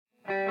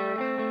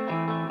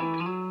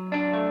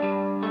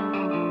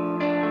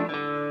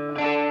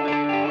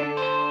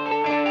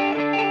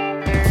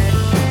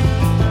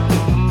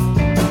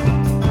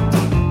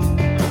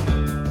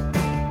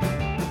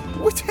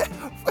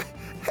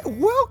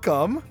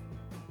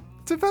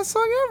It's the best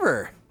song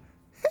ever.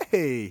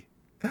 Hey.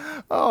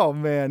 Oh,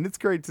 man. It's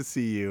great to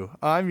see you.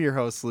 I'm your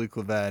host, Luke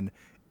Levin.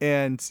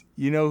 And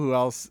you know who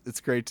else it's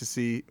great to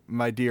see?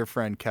 My dear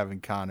friend, Kevin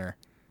Connor.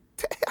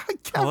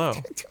 Hello.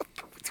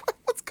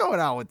 What's going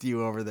on with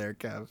you over there,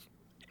 Kev?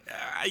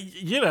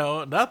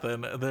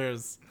 Nothing.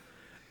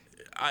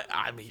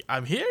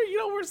 I'm here.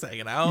 We're just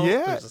hanging out.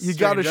 Yeah, There's you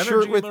got a strange shirt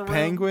energy in with the room.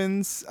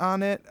 penguins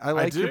on it. I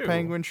like your do.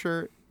 penguin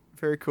shirt.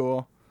 Very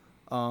cool.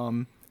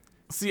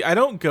 See, I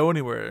don't go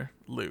anywhere,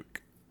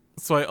 Luke.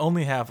 So I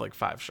only have like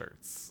 5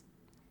 shirts.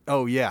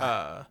 Oh,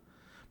 yeah.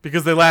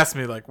 Because they last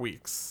me like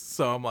weeks.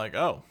 So I'm like,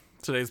 oh,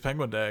 today's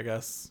Penguin Day, I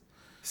guess.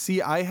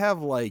 See, I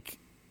have like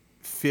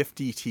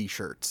 50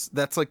 t-shirts.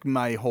 That's like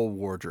my whole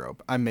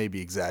wardrobe. I may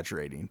be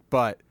exaggerating,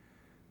 but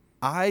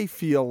I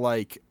feel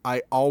like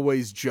I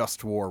always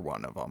just wore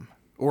one of them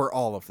or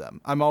all of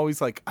them. I'm always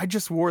like, I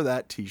just wore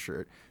that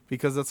t-shirt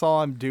because that's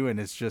all I'm doing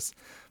is just,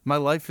 my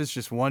life is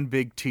just one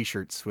big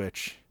t-shirt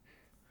switch.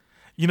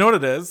 You know what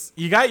it is?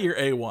 You got your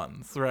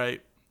A1s,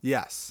 right?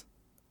 Yes.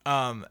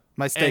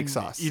 My steak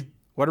sauce.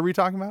 What are we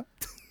talking about?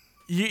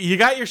 You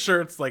got your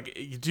shirts, like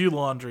you do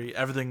laundry,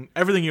 everything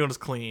you own is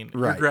clean.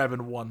 Right. You're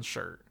grabbing one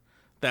shirt.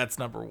 That's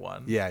number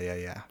one.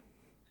 Yeah.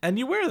 And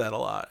you wear that a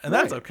lot, and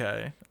that's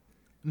okay.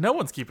 No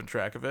one's keeping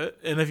track of it,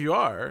 and if you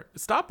are,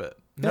 stop it.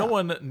 No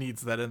one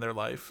needs that in their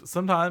life.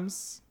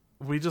 Sometimes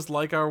we just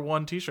like our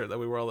one t-shirt that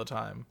we wear all the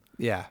time.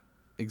 Yeah,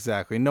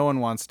 exactly. No one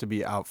wants to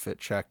be outfit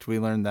checked. We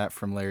learned that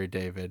from Larry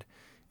David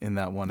in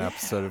that one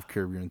episode of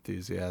Curb Your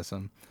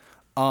Enthusiasm.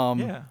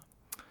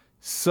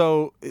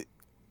 So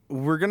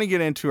we're going to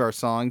get into our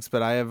songs,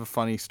 but I have a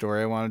funny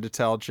story I wanted to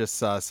tell. Just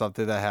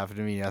something that happened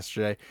to me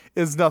yesterday.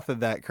 It's nothing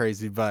that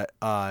crazy, but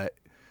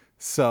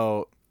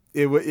so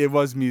it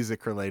was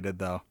music related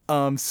though.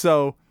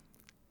 So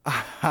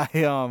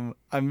I'm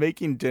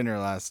making dinner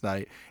last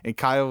night, and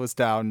Kyle was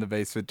down in the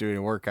basement doing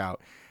a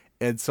workout,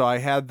 and so I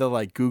had the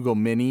like Google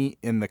Mini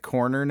in the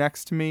corner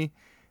next to me,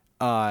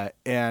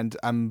 and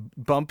I'm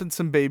bumping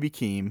some Baby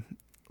Keem,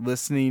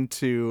 listening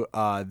to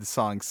the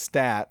song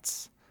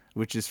Stats,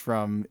 which is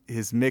from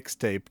his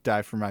mixtape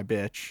Die For My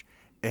Bitch,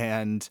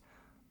 and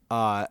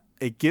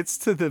it gets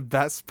to the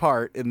best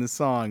part in the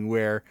song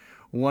where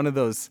one of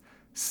those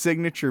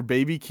signature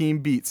Baby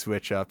Keem beat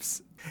switch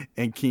ups,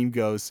 and Keem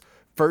goes,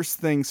 "First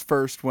things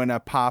first, when I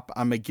pop,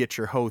 I'ma get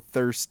your hoe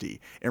thirsty."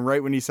 And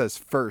right when he says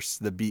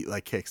first, the beat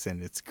like kicks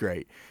in. It's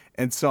great.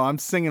 And so I'm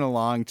singing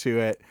along to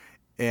it,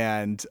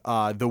 and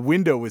the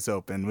window was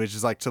open, which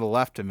is like to the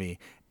left of me.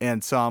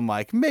 And so I'm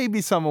like,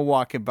 maybe someone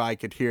walking by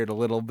could hear it a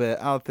little bit.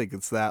 I don't think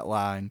it's that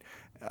loud.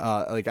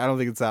 I don't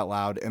think it's that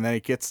loud. And then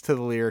it gets to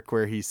the lyric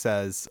where he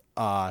says,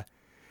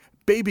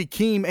 "Baby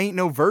Keem ain't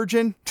no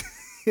virgin."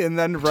 And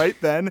then right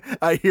then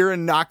I hear a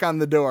knock on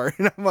the door,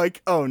 and I'm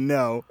like, oh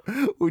no.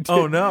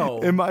 Oh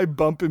no. Am I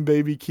bumping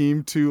Baby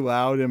Keem too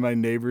loud, and my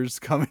neighbor's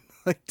coming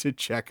like to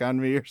check on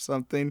me or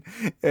something?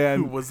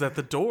 And who was at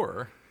the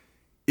door?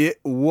 It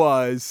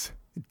was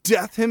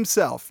Death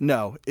himself.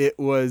 No, it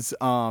was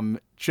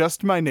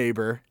just my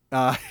neighbor.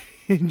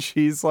 And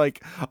she's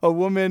like a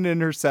woman in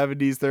her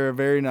 70s. They're a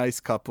very nice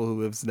couple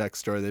who lives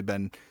next door. They've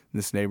been in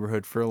this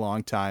neighborhood for a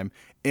long time.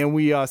 And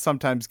we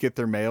sometimes get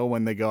their mail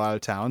when they go out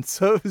of town.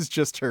 So it was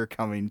just her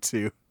coming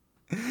to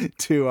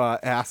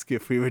ask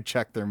if we would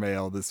check their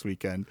mail this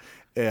weekend.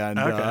 And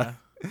okay.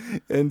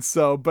 And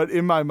so, but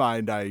in my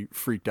mind, I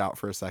freaked out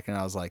for a second.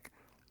 I was like,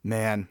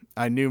 man,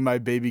 I knew my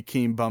Baby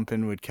Keem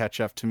bumping would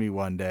catch up to me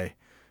one day.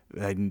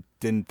 I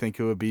didn't think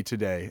it would be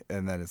today.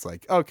 And then it's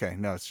like, okay,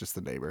 no, it's just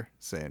the neighbor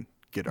saying,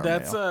 get our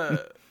mail.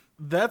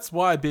 That's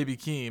why Baby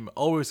Keem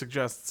always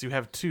suggests you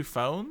have 2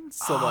 phones,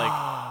 so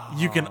like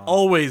you can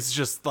always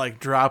just like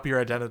drop your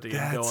identity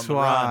and go on the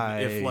run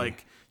if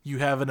like you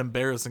have an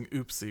embarrassing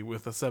oopsie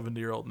with a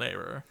 70-year-old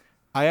neighbor.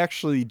 I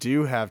actually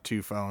do have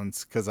 2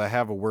 phones because I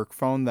have a work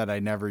phone that I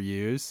never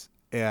use,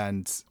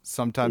 and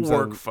sometimes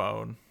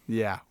phone.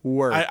 Yeah,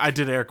 work. I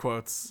did air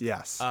quotes.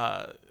 Yes.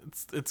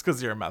 It's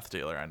because you're a meth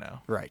dealer. I know.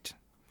 Right.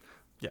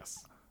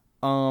 Yes.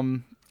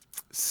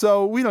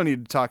 So we don't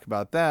need to talk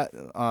about that.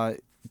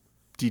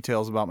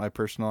 Details about my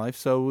personal life,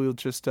 so we'll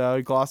just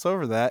gloss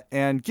over that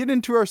and get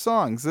into our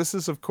songs. This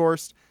is, of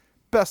course,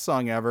 best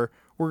song ever.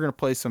 We're going to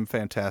play some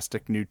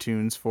fantastic new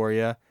tunes for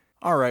you.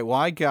 All right, well,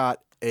 I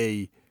got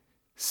a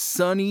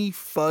sunny,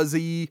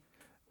 fuzzy,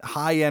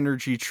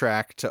 high-energy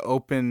track to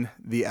open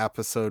the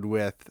episode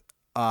with.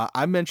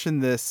 I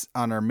mentioned this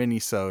on our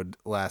mini-sode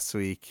last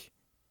week,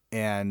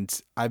 and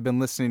I've been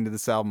listening to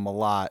this album a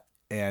lot,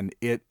 and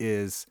it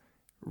is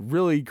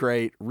really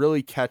great,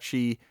 really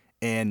catchy,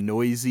 and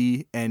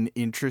noisy and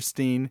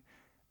interesting.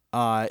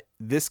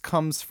 This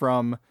comes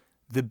from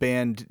the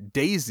band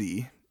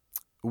Daisy,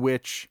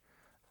 which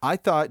I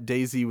thought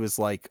Daisy was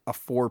like a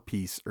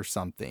 4-piece or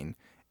something.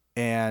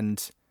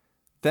 And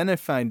then I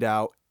find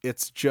out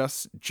it's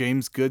just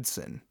James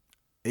Goodson.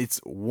 It's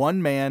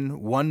one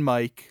man, one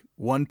mic,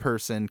 one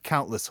person,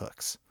 countless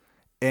hooks.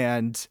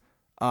 And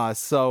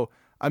so,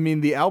 I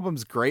mean, the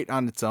album's great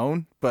on its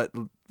own, but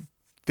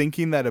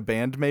thinking that a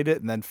band made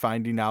it and then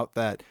finding out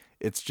that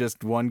it's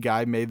just one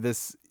guy made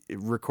this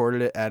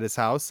recorded it at his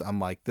house, I'm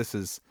like, this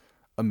is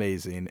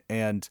amazing.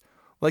 And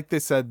like they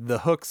said, the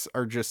hooks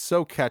are just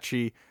so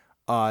catchy.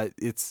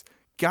 It's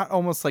got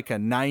almost like a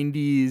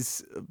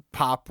 90s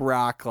pop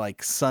rock,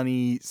 like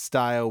Sunny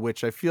style,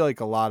 which I feel like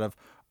a lot of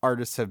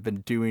artists have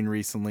been doing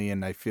recently.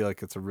 And I feel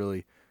like it's a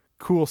really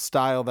cool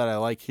style that I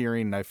like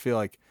hearing. And I feel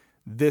like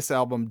this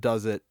album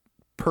does it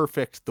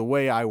perfect the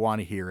way I want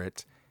to hear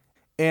it.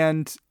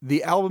 And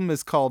the album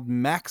is called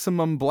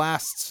Maximum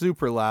Blast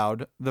Super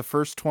Loud, the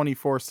first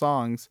 24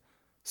 songs.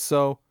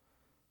 So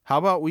how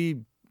about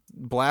we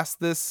blast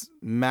this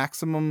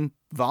maximum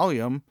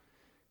volume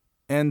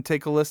and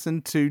take a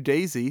listen to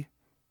Daisy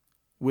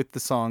with the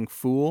song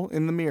Fool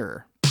in the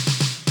Mirror.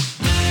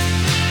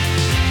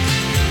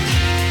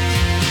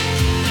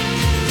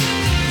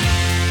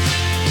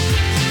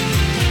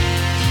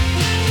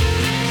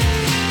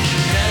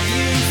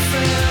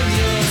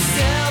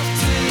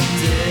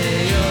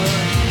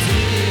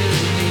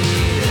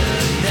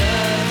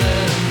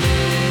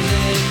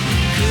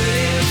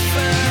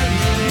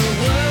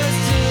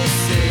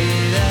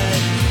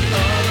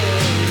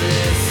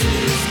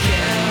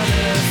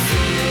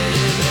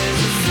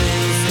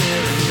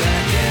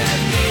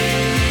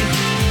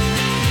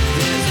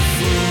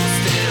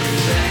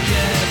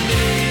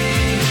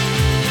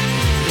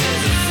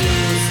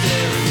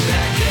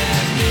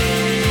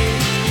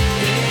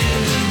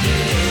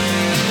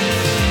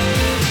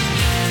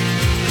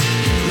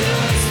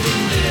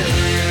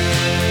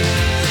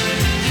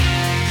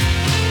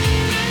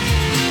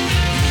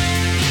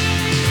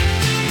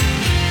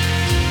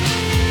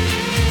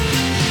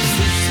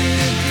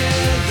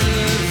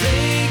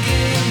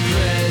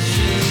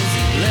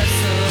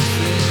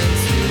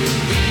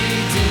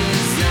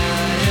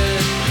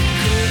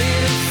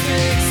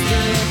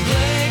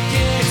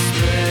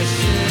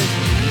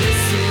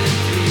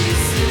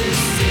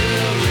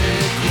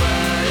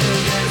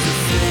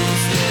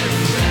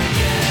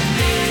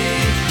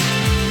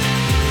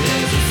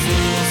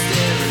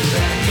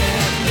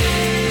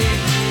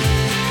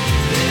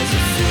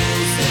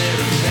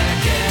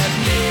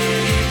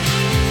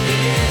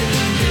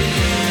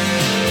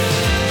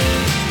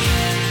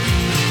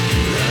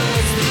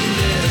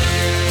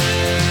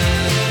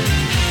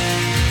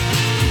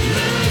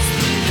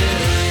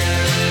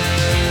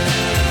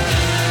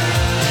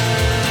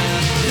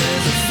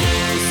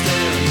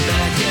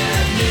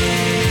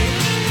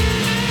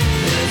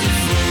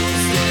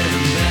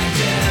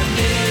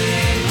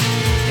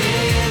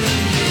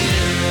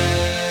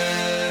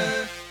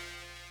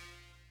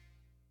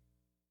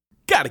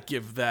 Gotta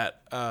give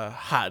that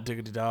hot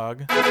diggity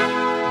dog.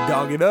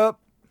 Dog it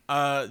up.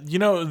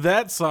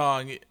 That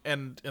song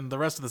and the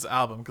rest of this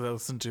album, because I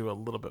listened to a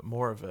little bit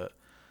more of it.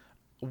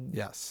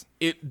 Yes.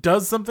 It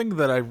does something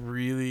that I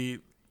really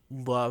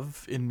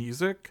love in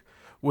music,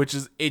 which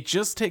is it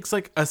just takes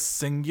like a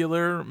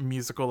singular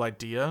musical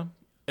idea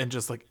and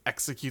just like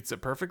executes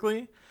it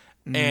perfectly.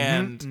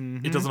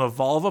 It doesn't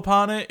evolve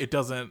upon it. It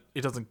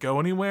doesn't go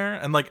anywhere.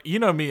 And like, you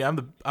know me, I'm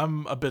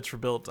a bitch for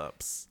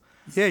build-ups.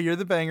 Yeah, you're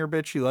the banger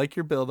bitch. You like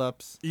your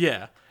build-ups.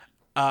 Yeah.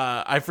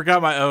 I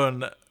forgot my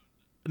own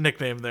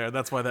nickname there.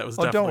 That's why that was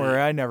definitely... don't worry.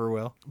 I never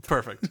will.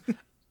 Perfect.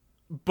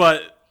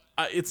 But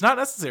it's not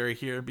necessary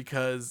here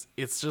because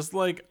it's just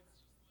like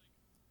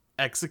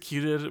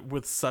executed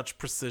with such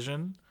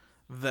precision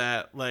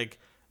that like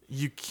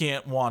you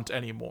can't want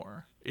any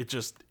more. It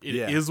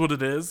is what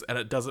it is, and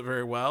it does it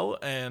very well.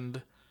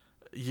 And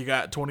you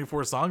got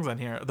 24 songs on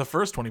here, the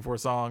first 24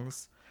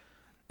 songs,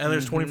 and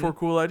there's 24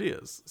 cool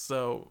ideas.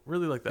 So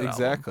really like that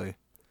exactly. album.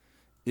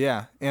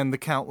 Yeah, and the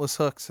countless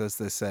hooks, as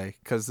they say,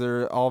 because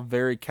they're all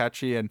very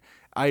catchy. And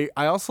I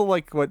also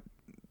like what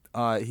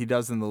he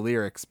does in the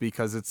lyrics,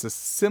 because it's a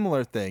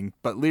similar thing,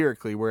 but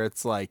lyrically, where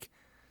it's like,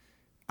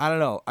 I don't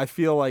know, I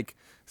feel like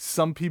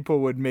some people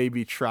would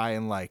maybe try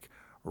and like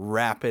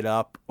wrap it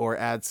up or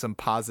add some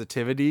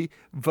positivity,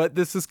 but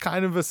this is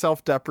kind of a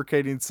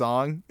self-deprecating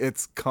song.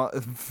 It's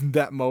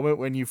that moment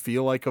when you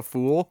feel like a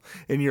fool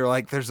and you're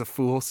like, there's a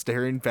fool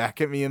staring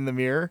back at me in the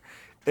mirror.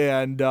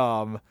 And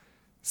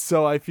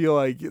so I feel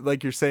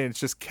like you're saying, it's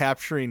just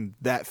capturing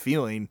that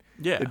feeling.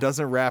 Yeah. It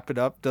doesn't wrap it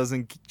up,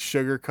 doesn't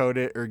sugarcoat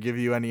it or give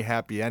you any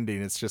happy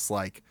ending. It's just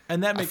like,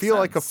 and that makes I feel sense.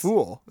 like a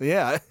fool.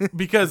 Yeah.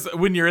 Because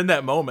when you're in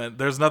that moment,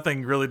 there's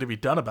nothing really to be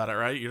done about it,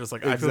 right? You're just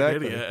like, I feel like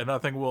an idiot and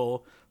nothing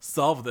will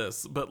solve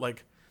this but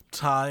like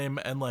time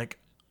and like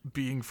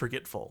being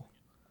forgetful.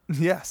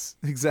 Yes,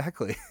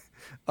 exactly.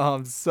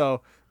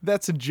 So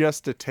that's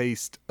just a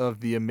taste of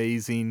the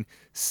amazing,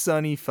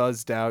 sunny,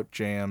 fuzzed out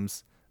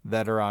jams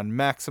that are on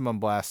Maximum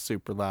Blast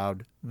Super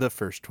Loud, the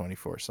first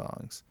 24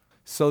 songs.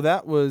 So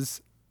that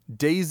was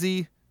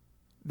Daisy,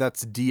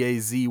 that's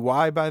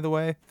D-A-Z-Y, by the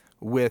way,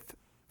 with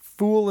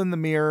Fool in the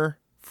Mirror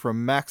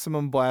from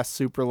Maximum Blast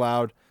Super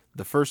Loud,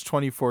 the first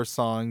 24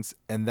 songs,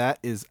 and that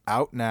is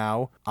out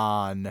now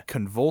on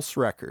Convulse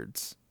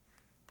Records.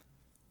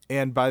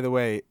 And by the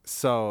way,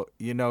 so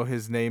you know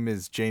his name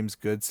is James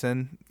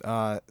Goodson,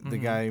 the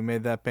guy who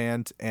made that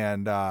band,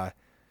 and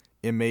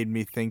it made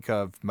me think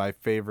of my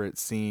favorite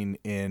scene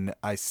in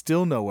I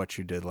Still Know What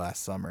You Did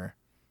Last Summer,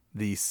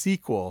 the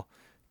sequel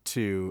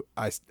to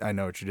I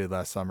Know What You Did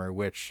Last Summer,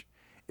 which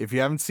if you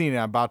haven't seen it,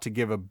 I'm about to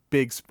give a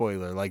big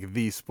spoiler, like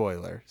the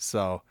spoiler.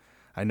 So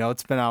I know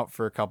it's been out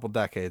for a couple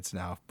decades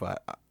now,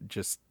 but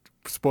just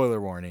spoiler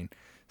warning.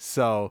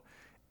 So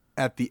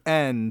at the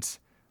end,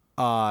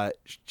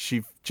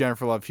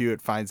 Jennifer Love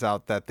Hewitt finds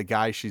out that the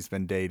guy she's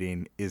been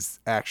dating is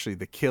actually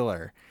the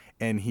killer,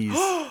 and he's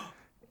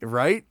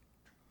right.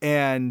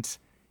 And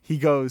he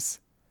goes,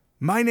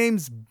 "My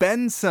name's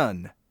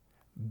Benson,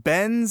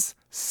 Ben's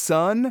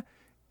son,"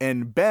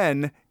 and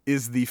Ben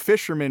is the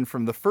fisherman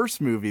from the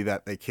first movie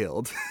that they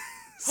killed.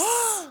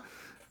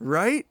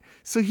 Right?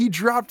 So he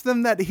dropped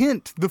them that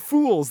hint. The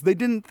fools, they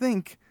didn't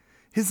think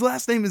his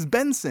last name is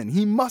Benson.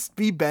 He must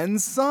be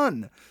Ben's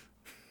son.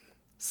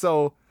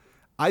 So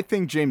I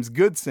think James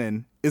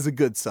Goodson is a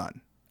good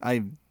son.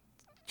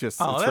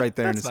 It's right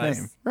there in his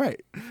name.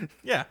 Right.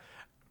 Yeah.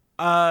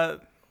 I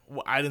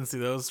didn't see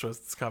those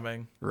twists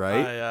coming.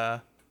 Right.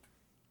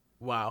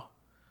 Wow.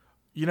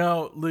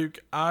 Luke,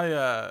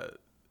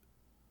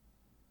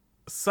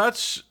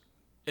 such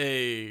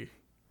a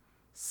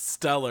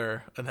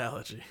stellar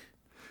analogy.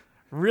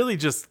 Really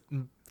just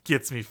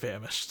gets me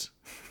famished.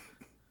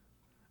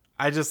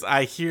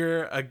 I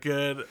hear a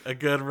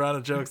good run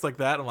of jokes like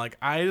that. I'm like,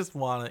 I just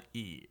want to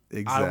eat.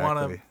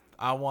 Exactly.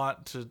 I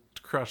want to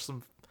crush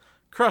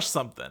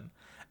something.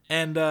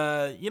 And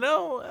why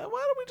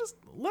don't we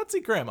let's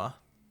eat grandma?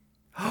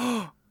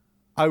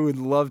 I would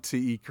love to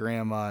eat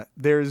grandma.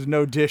 There is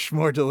no dish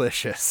more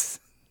delicious.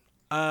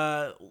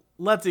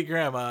 Let's Eat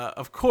Grandma,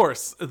 of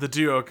course, the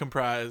duo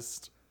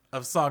comprised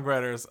of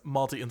songwriters,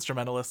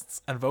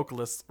 multi-instrumentalists, and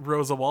vocalists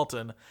Rosa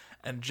Walton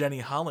and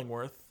Jenny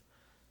Hollingworth,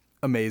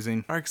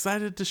 amazing, are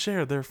excited to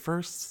share their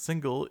first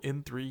single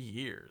in 3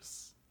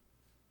 years.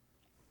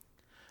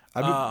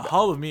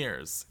 Hall of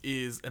Mirrors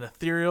is an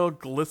ethereal,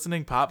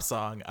 glistening pop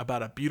song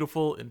about a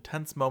beautiful,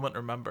 intense moment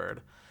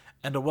remembered,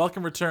 and a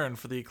welcome return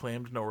for the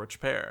acclaimed Norwich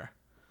pair.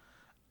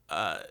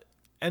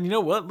 And you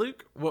know what,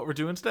 Luke? What we're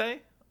doing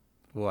today?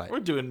 What? We're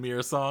doing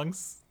mirror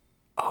songs.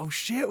 Oh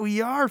shit,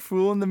 we are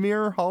Fool in the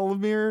Mirror, Hall of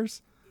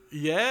Mirrors.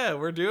 Yeah,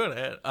 we're doing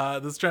it.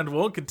 This trend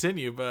won't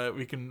continue, but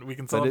we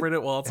can celebrate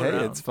it while it's around.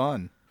 Hey, it's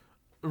fun.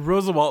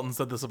 Rosa Walton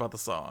said this about the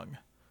song.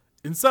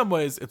 In some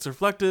ways, it's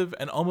reflective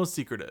and almost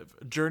secretive,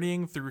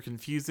 journeying through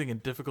confusing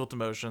and difficult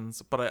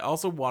emotions, but I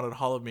also wanted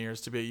Hall of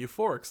Mirrors to be a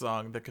euphoric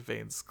song that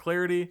conveys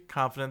clarity,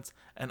 confidence,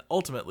 and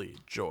ultimately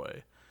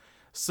joy.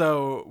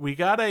 So we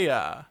got like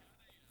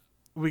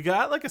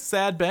a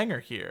sad banger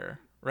here,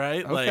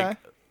 right? Okay. Like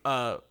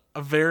a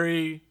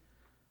very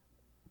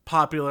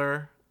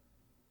popular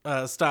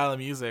style of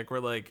music where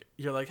like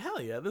you're like,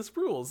 hell yeah, this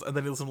rules, and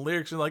then you listen to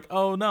lyrics and you're like,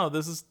 oh no,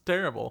 this is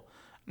terrible.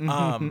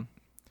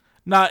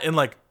 Not in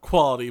like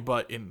quality,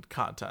 but in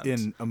content.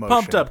 In emotion.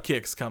 Pumped Up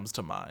Kicks comes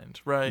to mind,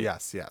 right?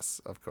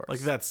 Yes, of course. Like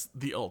that's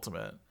the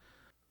ultimate.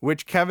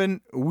 Which,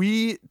 Kevin,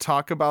 we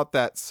talk about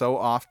that so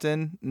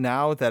often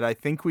now that I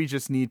think we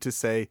just need to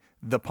say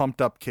the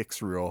Pumped Up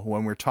Kicks rule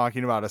when we're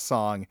talking about a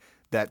song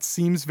that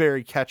seems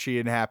very catchy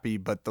and happy,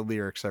 but the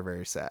lyrics are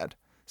very sad.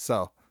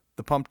 So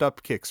the Pumped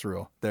Up Kicks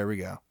rule. There we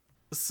go.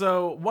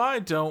 So why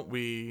don't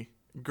we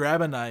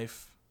grab a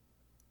knife,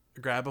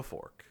 grab a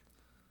fork,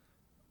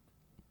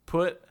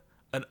 put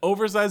an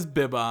oversized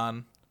bib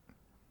on,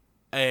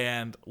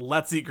 and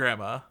let's eat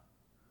grandma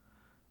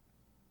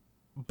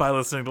by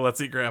listening to Let's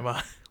Eat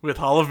Grandma with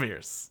Hall of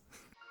Mirrors.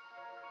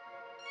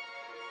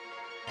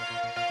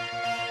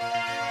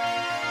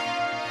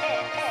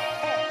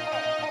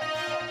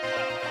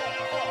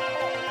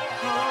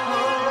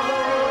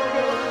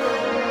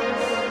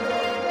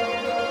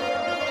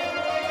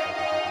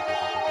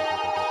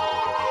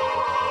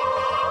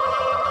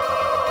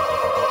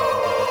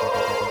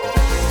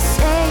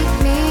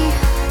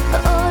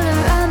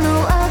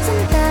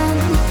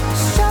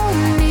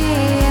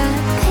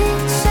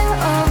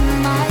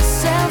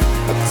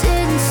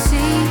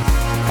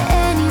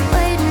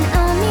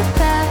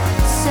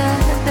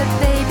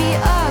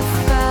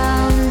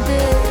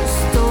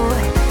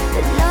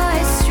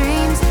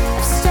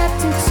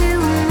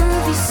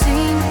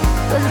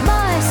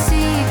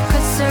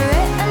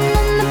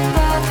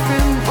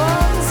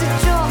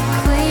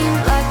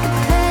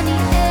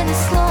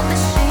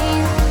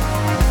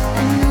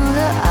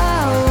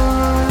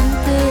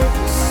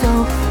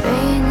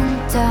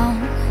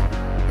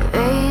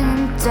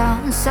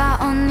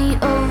 Sat on the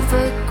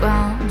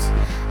overground,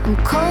 I'm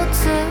cold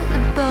to the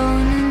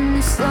bone in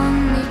this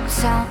lonely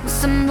town.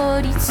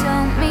 Somebody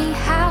tell me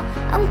how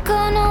I'm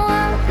gonna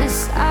work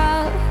this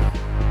out.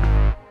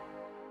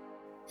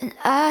 And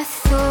I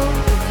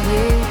thought of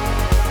you,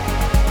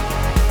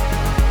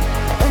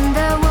 and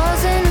there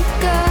wasn't a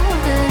girl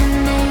that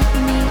made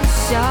me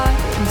shy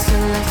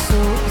until I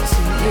talked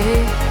to you.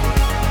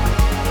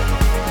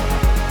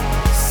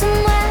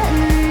 Somewhere in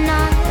the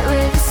night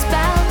with a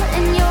spell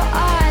in your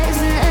eyes,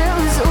 and it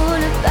was all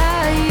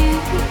about you.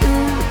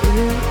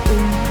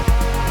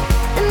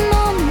 The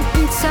moment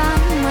in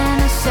time when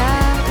our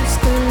shadows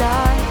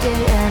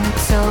collided and it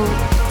told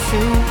the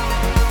truth.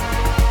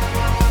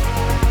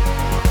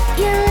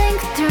 You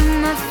linked through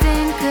my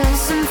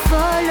fingers and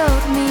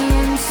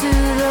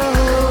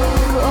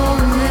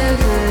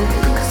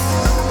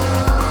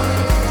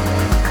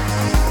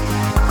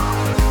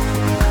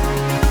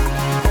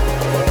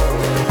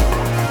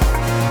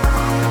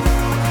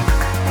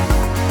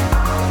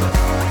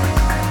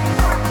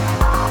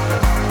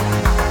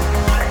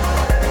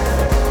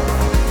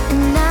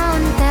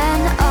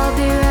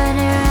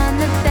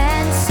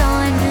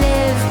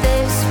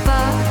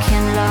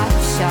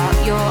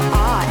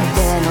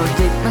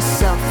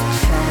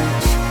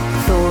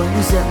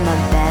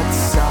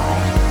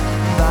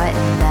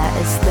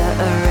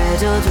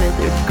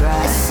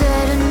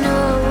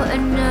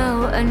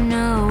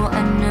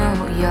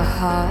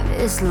heart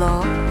is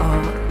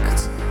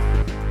locked.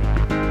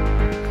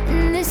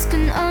 And this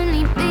can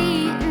only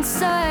be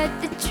inside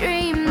the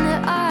dream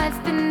that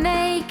I've been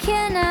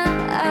making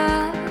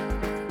up.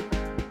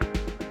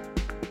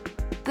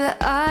 But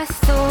I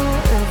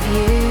thought of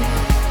you,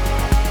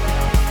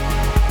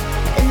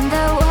 and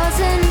there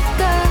wasn't a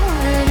girl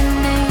that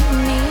made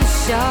me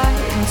shy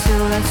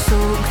until I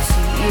talked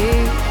to you.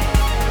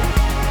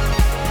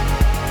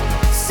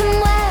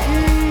 Somewhere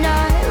in the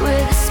night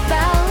with a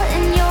spell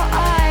in your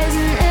eyes,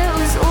 and it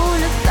was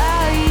all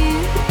about you.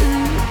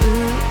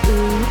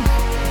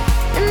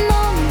 The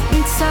moment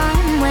in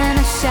time when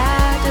our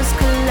shadows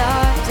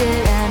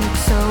collided and it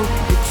told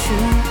the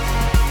truth.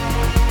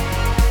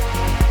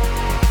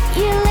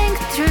 You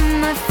linked through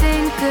my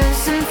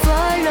fingers and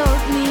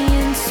followed me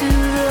into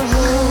the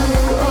whole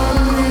of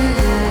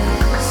this.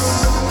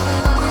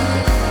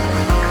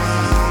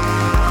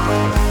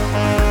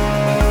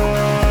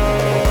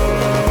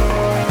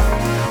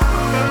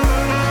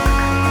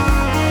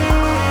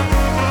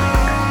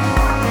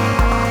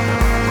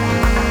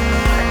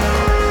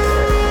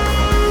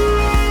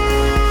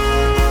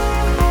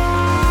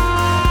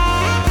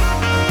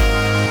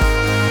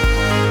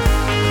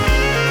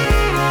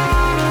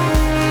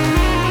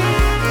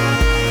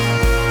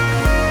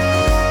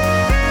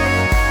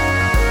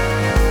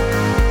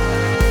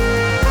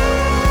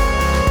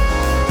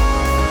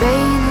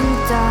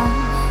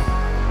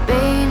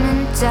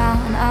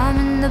 Down, I'm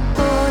in the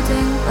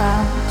boarding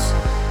lounge,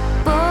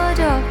 bored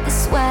of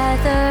this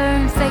weather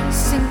and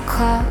facing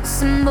clouds.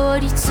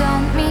 Somebody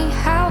tell me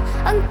how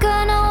I'm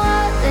gonna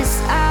work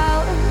this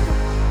out.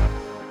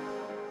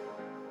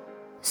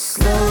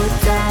 Slow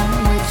down,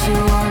 where'd you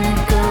wanna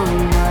go?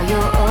 Now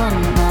you're on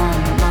my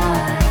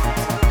mind.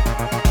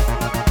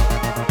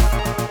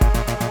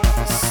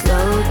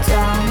 Slow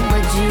down,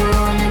 where'd you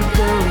wanna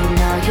go?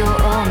 Now you're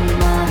on my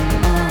mind.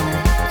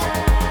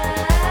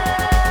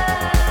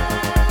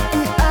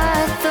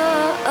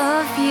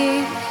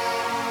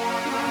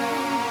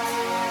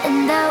 And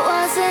there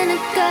wasn't a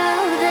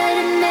girl that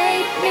had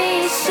made me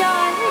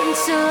shine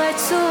until I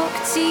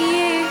talked to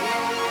you.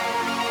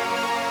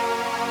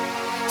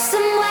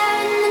 Somewhere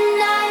in the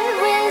night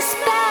with a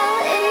spell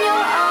in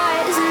your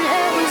eyes, and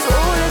it was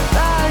all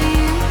about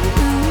you.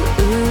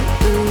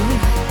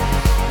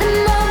 The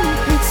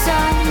moment in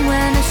time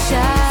when our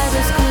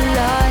shadows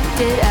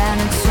collided and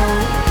it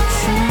told the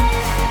truth.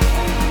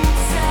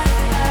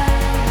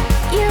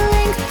 You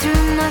linked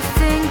through my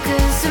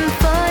fingers and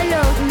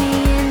followed me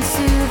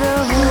into the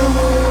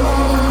whole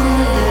of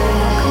this.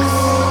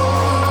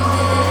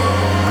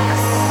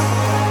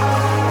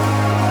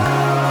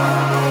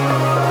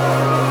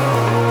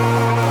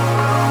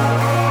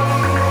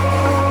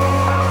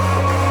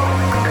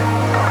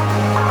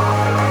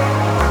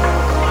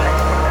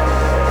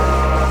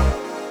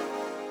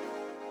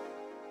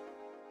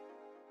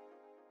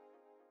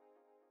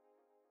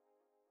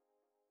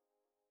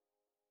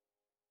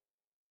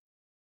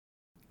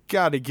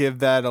 Gotta give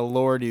that a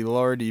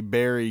lordy,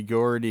 Barry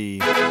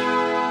Gordy.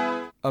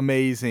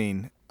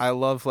 Amazing. I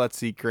love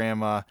Let's Eat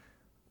Grandma.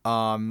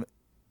 But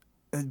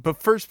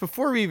first,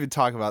 before we even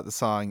talk about the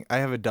song, I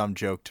have a dumb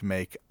joke to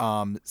make.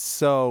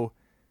 So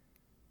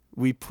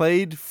we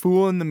played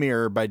Fool in the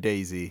Mirror by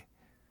Daisy.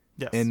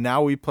 Yes. And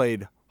now we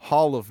played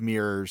Hall of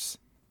Mirrors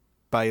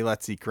by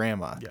Let's Eat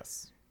Grandma.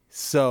 Yes.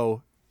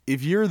 So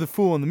if you're the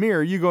fool in the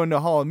mirror, you go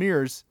into Hall of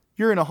Mirrors,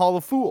 you're in a Hall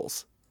of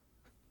Fools.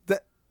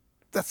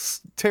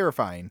 That's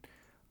terrifying.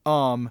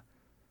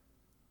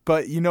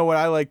 But you know what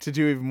I like to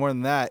do even more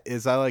than that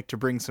is I like to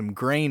bring some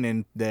grain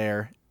in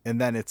there,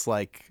 and then it's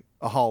like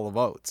a Hall of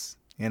Oats,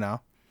 you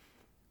know?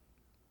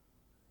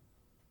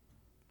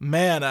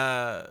 Man,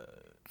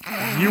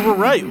 you were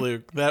right,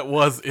 Luke. That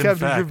was in Kevin,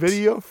 fact your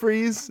video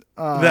freeze.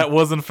 That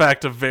was in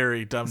fact a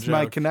very dumb is joke.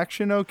 my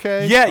connection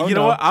okay? Yeah, Oh, you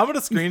know no. what? I'm gonna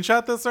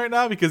screenshot this right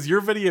now because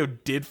your video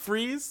did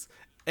freeze,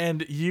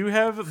 and you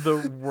have the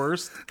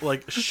worst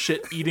like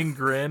shit-eating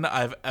grin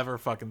I've ever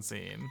fucking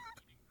seen.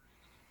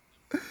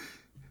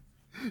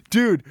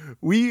 Dude,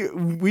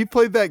 we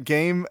played that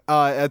game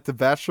at the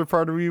bachelor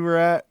party we were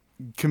at,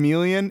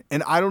 Chameleon,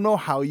 and I don't know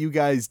how you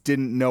guys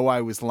didn't know I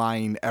was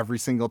lying every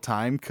single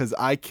time, because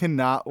I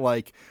cannot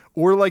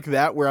or like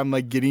that where I'm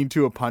like getting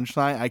to a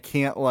punchline, I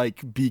can't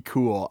like be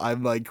cool. I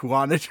like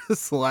want to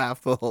just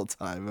laugh the whole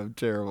time. I'm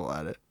terrible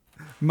at it.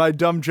 My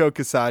dumb joke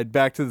aside,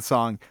 back to the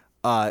song.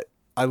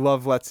 I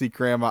love Let's Eat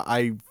Grandma.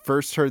 I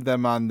first heard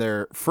them on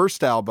their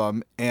first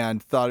album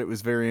and thought it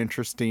was very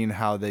interesting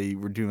how they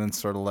were doing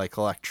sort of like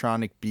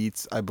electronic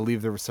beats. I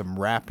believe there was some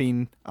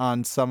rapping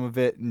on some of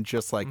it and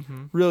just like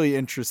really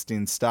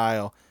interesting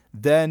style.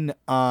 Then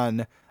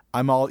on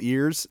I'm All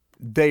Ears,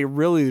 they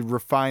really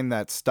refined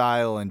that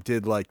style and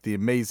did like the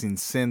amazing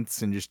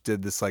synths and just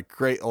did this like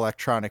great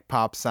electronic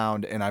pop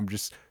sound. And I'm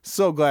just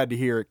so glad to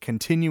hear it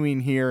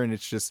continuing here. And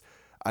it's just,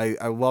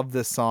 I love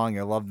this song.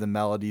 I love the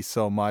melody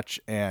so much.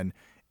 And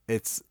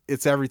it's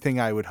everything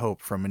I would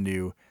hope from a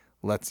new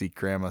Let's Eat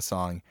Grandma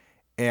song.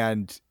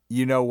 And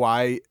you know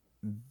why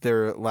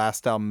their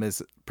last album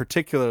is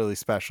particularly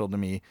special to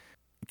me?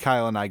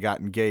 Kyle and I got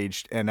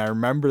engaged, and I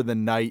remember the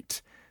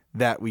night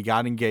that we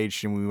got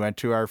engaged and we went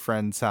to our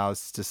friend's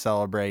house to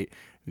celebrate.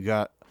 We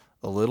got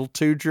a little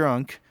too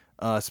drunk,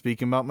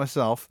 speaking about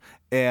myself.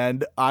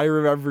 And I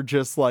remember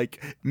just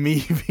like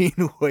me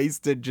being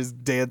wasted,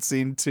 just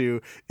dancing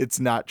to It's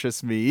Not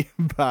Just Me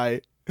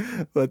by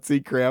Let's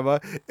Eat Grandma.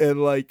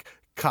 And like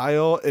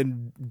Kyle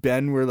and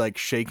Ben were like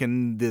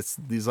shaking these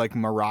like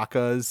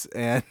maracas,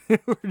 and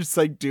we're just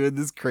like doing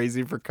this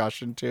crazy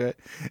percussion to it.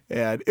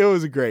 And it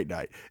was a great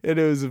night. And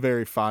it was a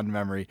very fond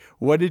memory.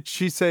 What did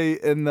she say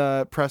in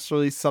the press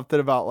release? Something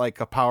about like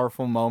a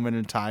powerful moment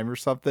in time or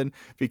something?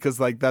 Because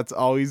like that's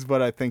always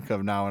what I think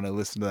of now when I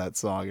listen to that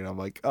song, and I'm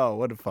like, oh,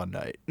 what a fun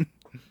night.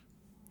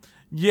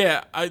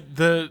 Yeah,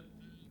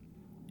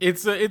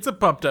 it's a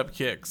pumped up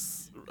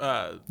Kicks.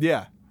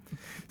 Yeah.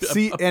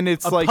 See, and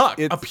it's a like puck,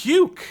 it's a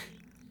puke.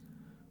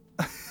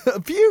 a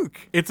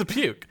puke. It's a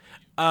puke.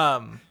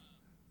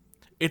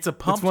 It's a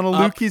pumped. It's one of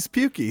up, Lukey's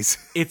pukies.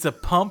 It's a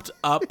pumped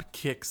up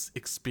Kicks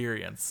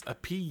experience. A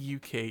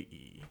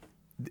PUKE.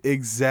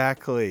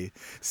 Exactly.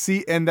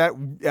 See, and that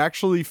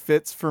actually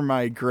fits for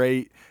my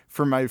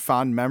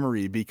fond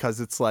memory, because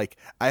it's like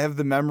I have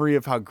the memory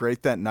of how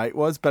great that night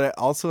was, but I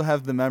also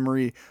have the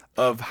memory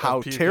of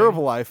how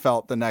terrible I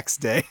felt the next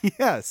day.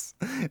 Yes.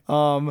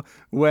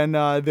 When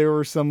there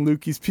were some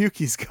Lukey's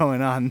pukies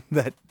going on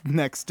that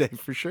next day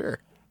for sure.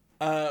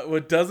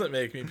 What doesn't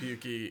make me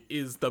pukey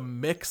is the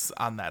mix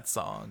on that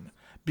song,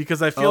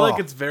 because I feel like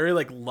it's very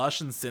like lush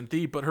and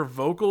synthy, but her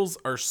vocals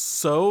are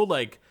so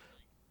like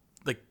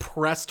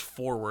pressed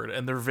forward,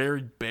 and they're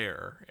very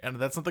bare, and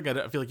that's something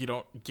I feel like you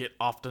don't get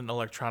often in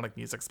electronic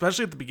music,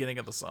 especially at the beginning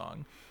of the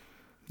song.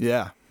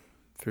 Yeah,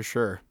 for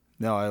sure.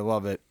 No, I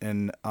love it,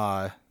 and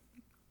I'm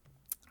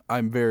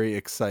very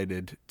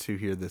excited to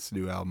hear this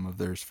new album of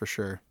theirs for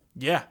sure.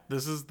 Yeah,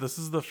 this is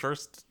the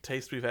first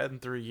taste we've had in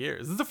 3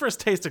 years. This is the first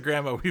taste of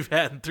Grandma we've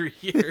had in 3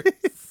 years.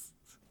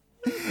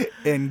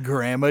 And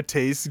Grandma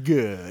tastes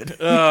good.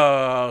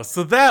 Oh,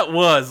 so that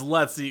was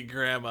Let's Eat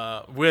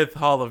Grandma with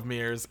Hall of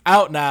Mirrors,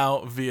 out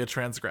now via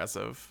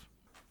Transgressive.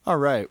 All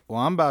right,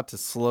 well, I'm about to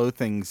slow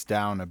things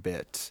down a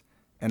bit,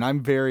 and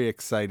I'm very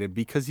excited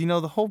because, you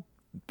know, the whole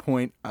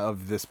point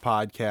of this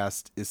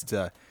podcast is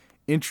to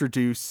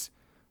introduce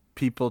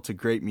people to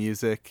great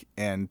music,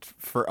 and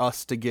for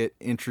us to get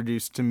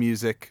introduced to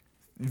music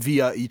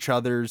via each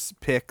other's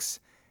picks.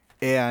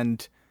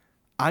 And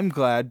I'm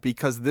glad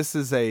because this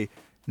is a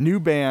new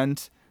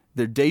band.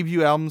 Their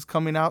debut album's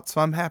coming out,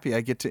 so I'm happy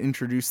I get to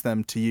introduce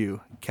them to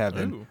you,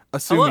 Kevin. Ooh.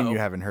 Assuming Hello. you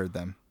haven't heard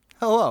them.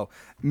 Hello.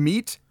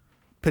 Meet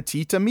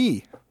Petite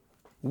Amie,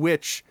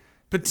 which...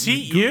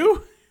 Petite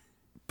you?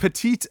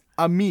 Petite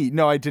Amie.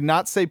 No, I did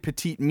not say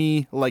Petite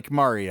Me like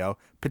Mario.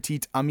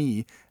 Petite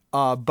Amie.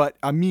 But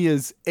Amie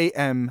is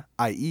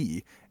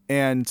A-M-I-E.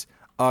 And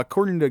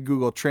according to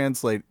Google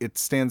Translate, it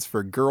stands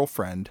for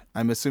girlfriend.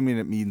 I'm assuming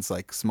it means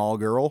like small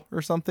girl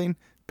or something.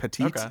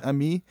 Petite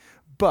Amie.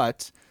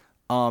 But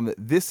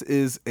this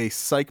is a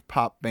psych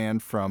pop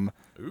band from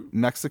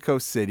Mexico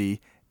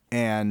City.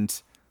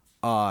 And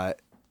I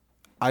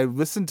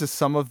listened to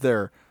some of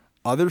their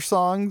other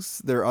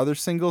songs, their other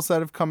singles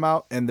that have come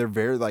out, and they're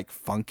very like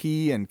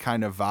funky and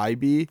kind of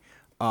vibey.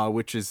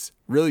 Which is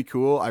really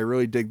cool. I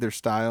really dig their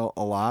style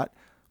a lot.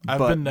 I've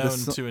been known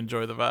to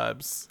enjoy the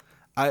vibes.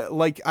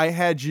 I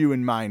had you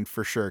in mind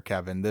for sure,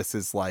 Kevin. This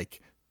is like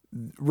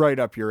right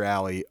up your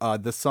alley.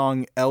 The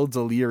song El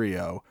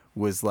Delirio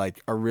was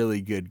like a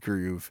really good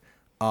groove.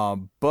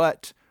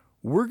 But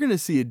we're going to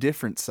see a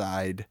different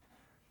side.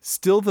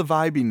 Still the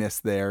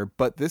vibiness there,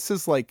 but this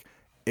is like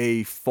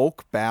a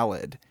folk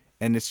ballad.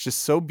 And it's just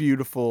so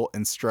beautiful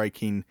and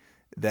striking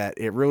that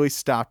it really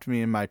stopped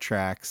me in my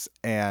tracks.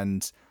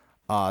 And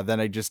then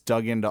I just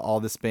dug into all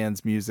this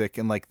band's music,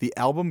 and like the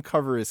album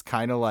cover is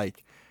kind of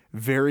like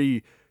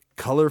very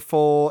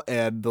colorful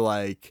and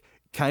like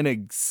kind of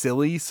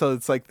silly. So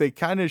it's like they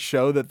kind of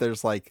show that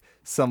there's like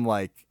some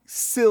like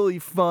silly,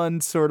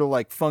 fun, sort of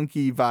like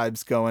funky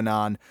vibes going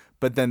on.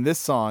 But then this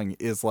song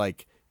is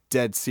like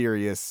dead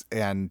serious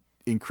and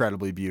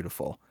incredibly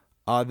beautiful.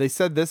 They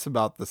said this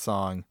about the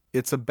song.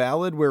 It's a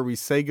ballad where we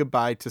say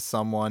goodbye to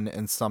someone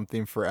and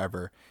something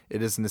forever.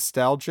 It is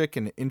nostalgic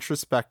and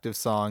introspective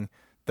song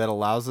that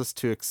allows us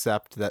to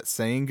accept that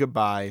saying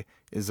goodbye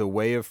is a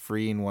way of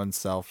freeing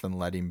oneself and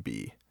letting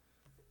be.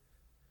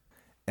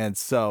 And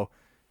so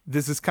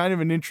this is kind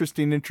of an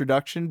interesting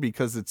introduction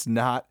because it's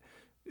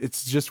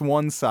just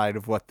one side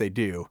of what they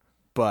do,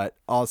 but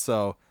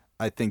also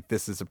I think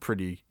this is a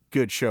pretty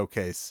good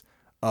showcase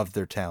of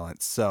their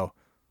talents. So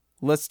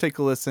let's take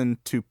a listen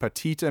to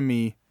Petite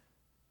Amie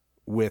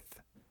with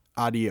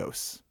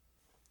Adios.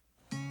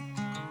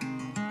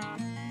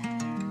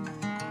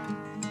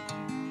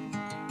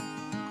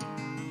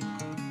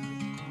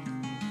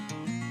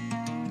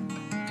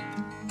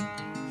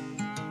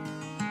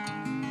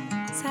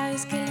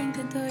 Sabes que lo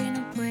intento y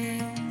no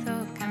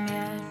puedo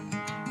cambiar.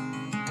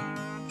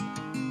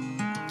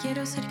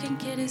 Quiero ser quien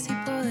quieres y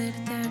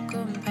poderte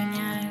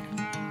acompañar.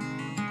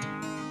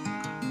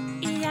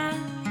 Y ya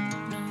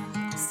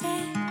no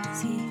sé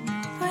si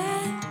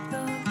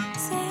puedo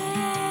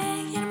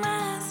seguir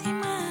más y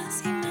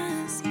más y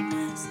más y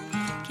más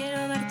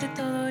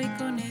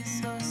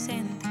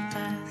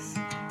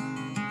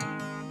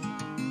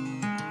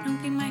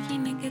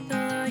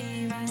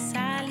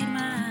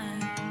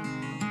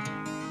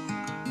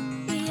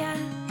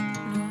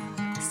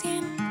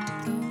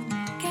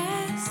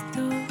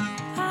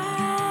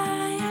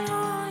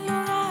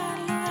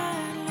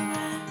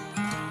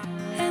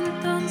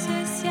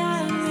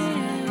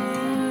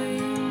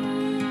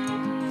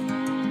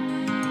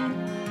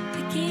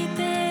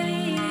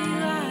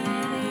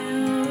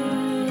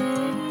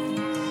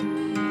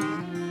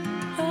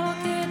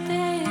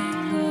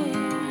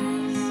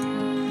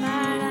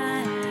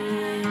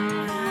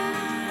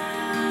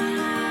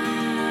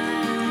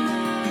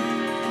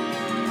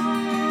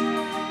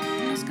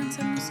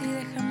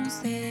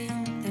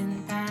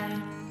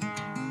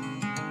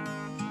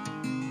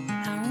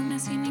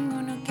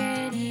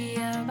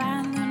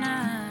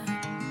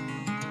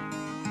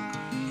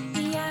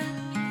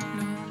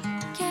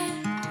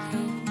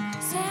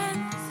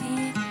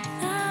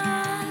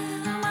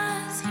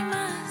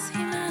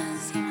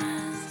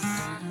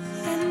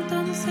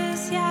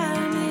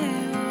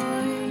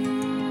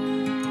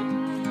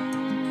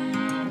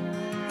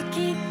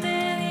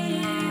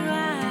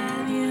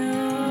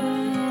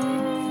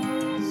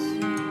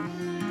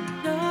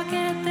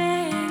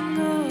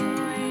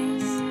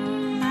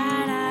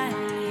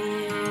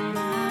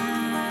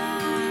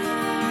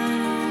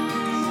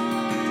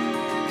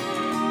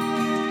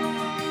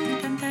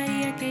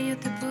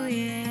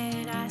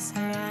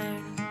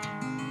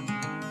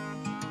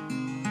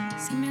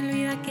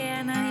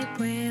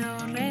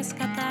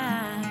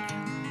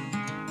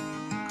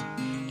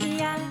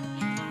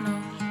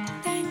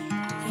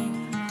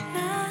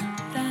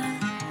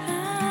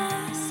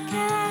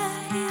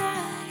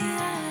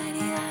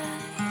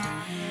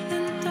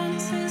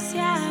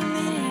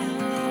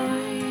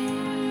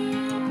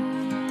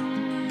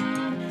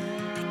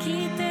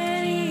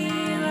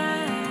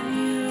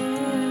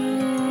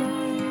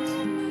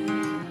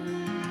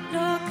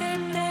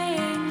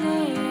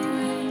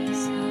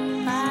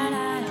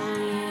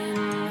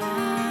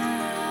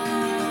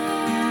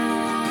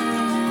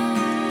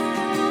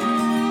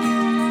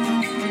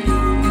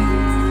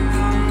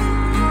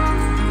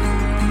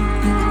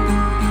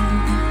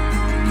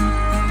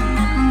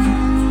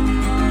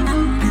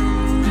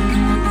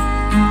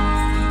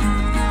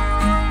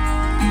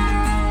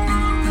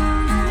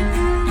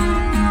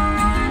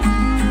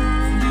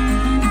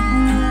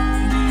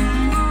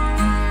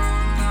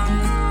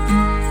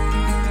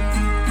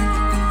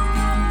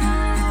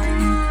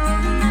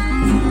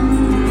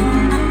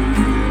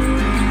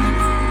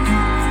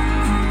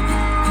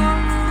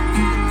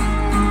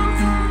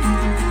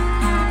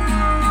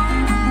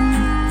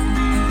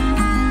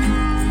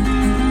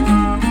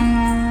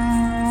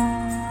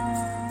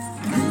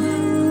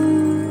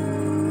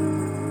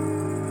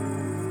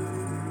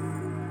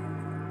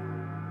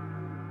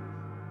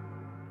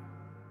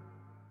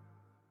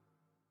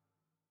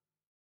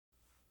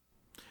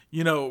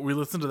You know, we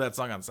listened to that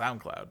song on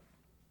SoundCloud.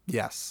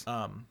 Yes.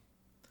 And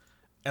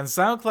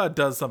SoundCloud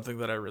does something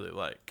that I really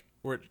like,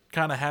 where it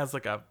kind of has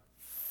like a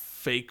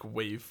fake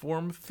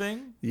waveform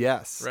thing.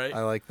 Yes. Right?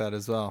 I like that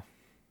as well.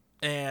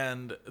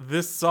 And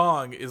this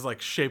song is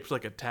like shaped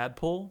like a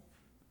tadpole.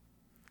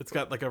 It's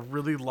got like a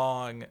really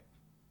long,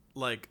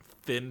 like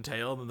thin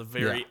tail, and then the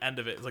very end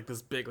of it is like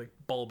this big, like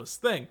bulbous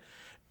thing.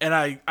 And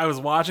I was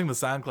watching the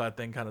SoundCloud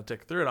thing kind of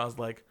tick through, and I was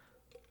like,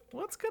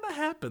 what's gonna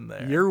happen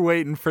there? You're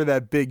waiting for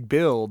that big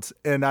build,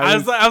 and I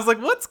was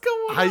like, what's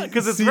going on?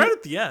 Because it's right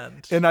at the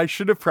end. And I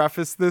should have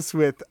prefaced this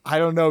with, I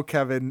don't know,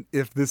 Kevin,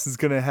 if this is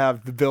gonna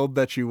have the build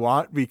that you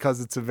want,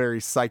 because it's a very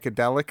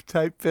psychedelic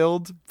type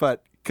build.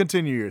 But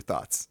continue your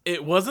thoughts.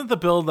 It wasn't the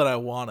build that I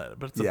wanted,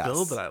 but it's a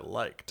build that I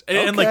liked.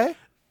 And like,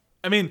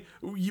 I mean,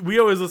 we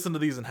always listen to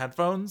these in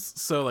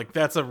headphones, so like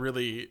that's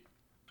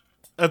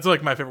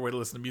like my favorite way to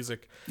listen to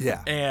music.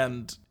 Yeah.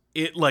 And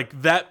it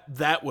like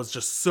that was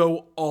just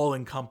so all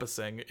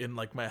encompassing in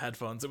like my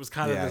headphones. It was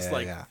kind of this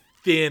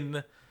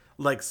thin,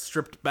 like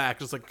stripped back,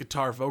 just like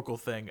guitar vocal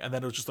thing, and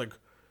then it was just like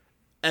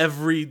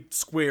every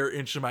square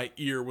inch of my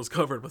ear was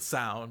covered with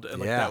sound, and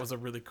like that was a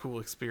really cool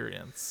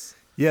experience.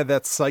 Yeah,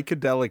 that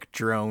psychedelic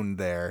drone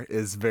there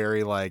is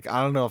very like,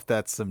 I don't know if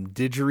that's some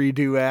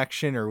didgeridoo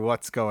action or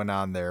what's going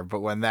on there, but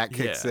when that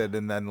kicks in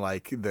and then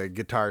like the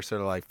guitar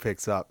sort of like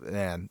picks up,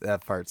 man,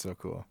 that part's so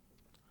cool.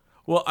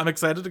 Well, I'm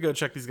excited to go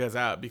check these guys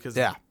out because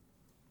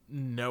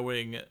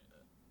knowing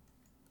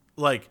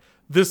like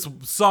this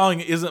song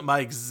isn't my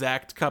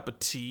exact cup of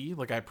tea,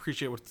 like I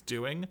appreciate what it's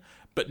doing,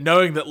 but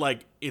knowing that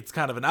like it's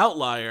kind of an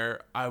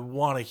outlier, I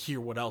want to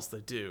hear what else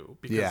they do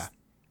because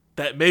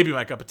that may be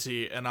my cup of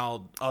tea, and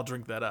I'll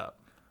drink that up.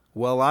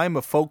 Well, I'm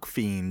a folk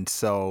fiend,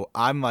 so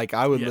I'm like,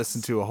 I would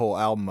listen to a whole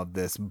album of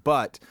this,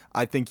 but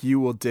I think you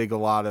will dig a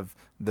lot of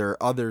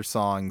their other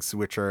songs,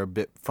 which are a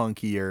bit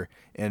funkier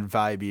and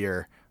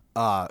vibier.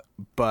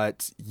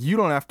 But you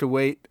don't have to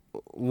wait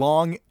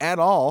long at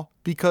all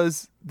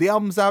because the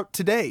album's out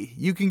today.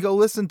 You can go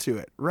listen to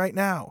it right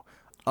now.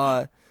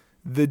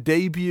 The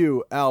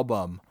debut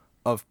album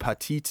of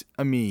Petite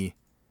Amie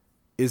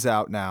is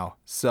out now,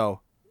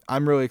 so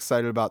I'm really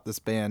excited about this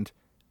band.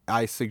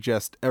 I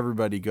suggest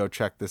everybody go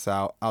check this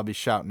out. I'll be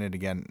shouting it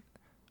again.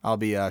 I'll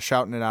be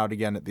shouting it out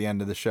again at the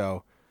end of the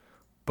show.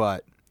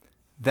 But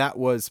that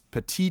was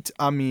Petite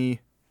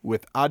Amie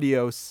with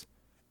Adios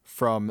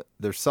from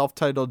their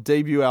self-titled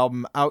debut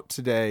album out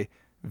today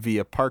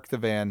via Park the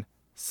Van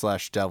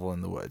 / Devil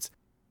in the Woods.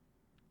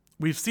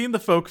 We've seen the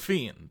folk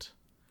fiend.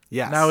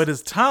 Yes. Now it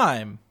is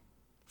time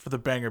for the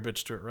banger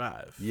bitch to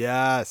arrive.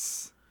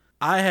 Yes.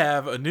 I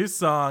have a new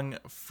song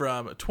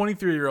from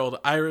 23-year-old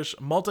Irish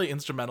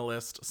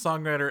multi-instrumentalist,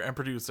 songwriter, and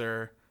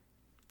producer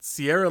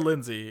Sierra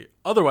Lindsay,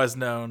 otherwise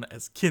known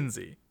as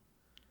Kinsey.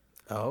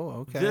 Oh,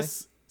 okay.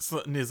 This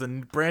is a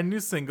brand new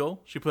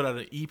single. She put out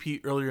an EP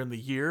earlier in the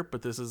year,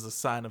 but this is a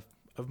sign of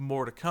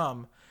more to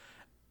come.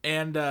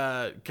 And,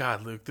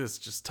 God, Luke, this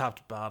just top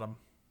to bottom,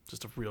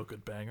 just a real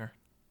good banger.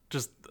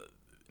 Just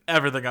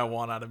everything I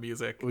want out of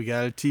music. We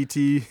got a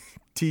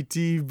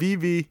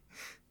TTBB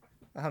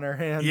on our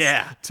hands.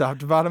 Yeah. Top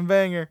to bottom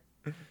banger.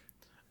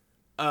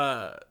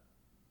 So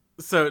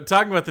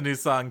talking about the new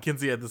song,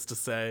 Kinsey had this to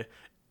say.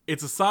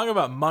 It's a song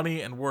about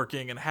money and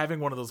working and having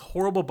one of those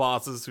horrible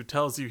bosses who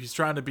tells you he's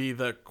trying to be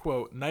the,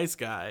 quote, nice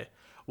guy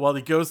while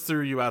he goes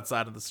through you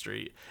outside of the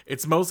street.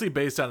 It's mostly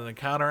based on an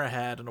encounter I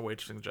had in a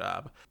waitressing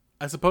job.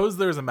 I suppose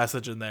there's a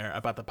message in there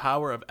about the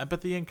power of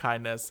empathy and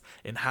kindness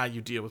in how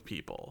you deal with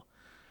people.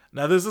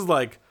 Now, this is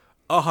like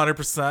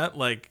 100%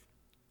 like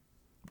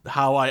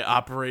how I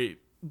operate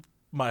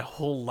my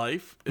whole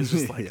life. Is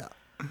just like,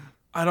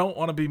 I don't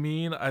want to be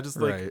mean. I just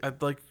like,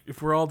 I'd like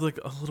if we're all like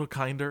a little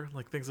kinder,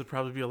 like things would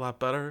probably be a lot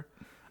better.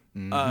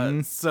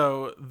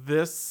 So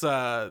this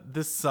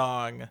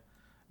song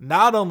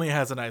not only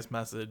has a nice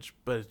message,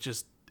 but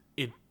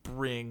it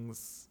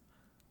brings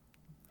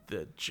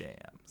the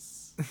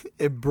jams.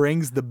 It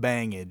brings the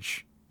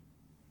bangage.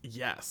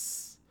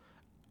 Yes.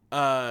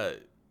 And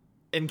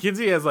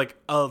Kinsey has like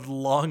a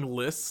long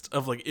list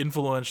of like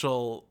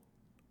influential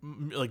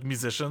like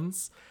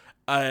musicians,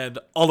 and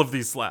all of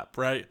these slap,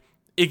 right?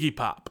 Iggy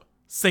Pop,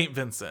 St.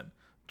 Vincent,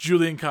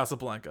 Julian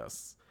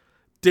Casablancas,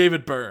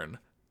 David Byrne,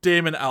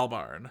 Damon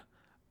Albarn,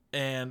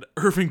 and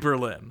Irving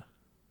Berlin.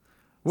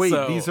 Wait,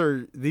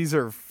 so, these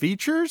are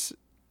features?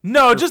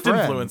 No, just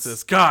friends?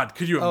 Influences. God,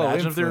 could you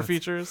imagine if they were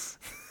features?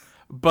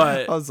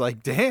 But I was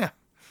like, damn.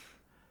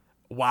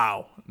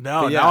 Wow.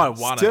 Now I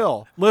want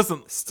it.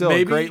 Listen,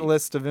 a great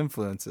list of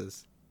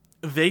influences.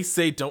 They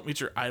say don't meet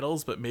your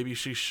idols, but maybe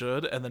she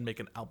should, and then make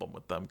an album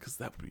with them, because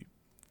that would be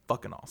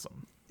fucking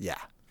awesome. Yeah.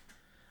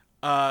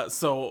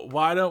 So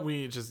why don't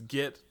we just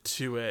get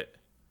to it?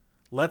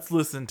 Let's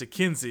listen to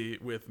Kinsey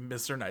with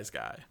Mr. Nice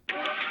Guy.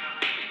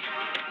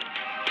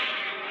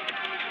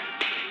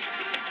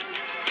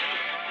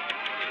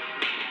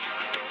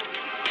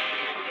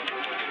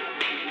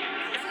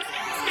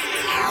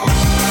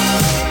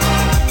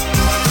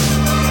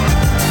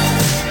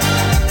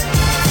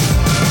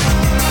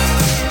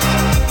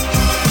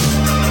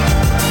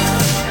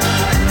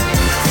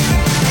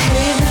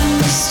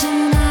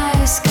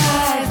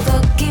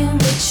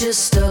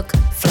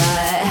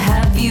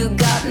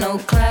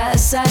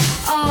 us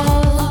at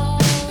all.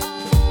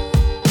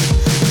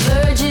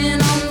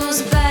 Virgin on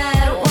those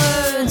bad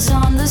words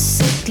on the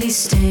sickly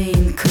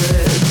stained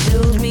curb.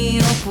 Build me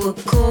up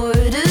with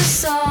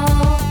cortisol.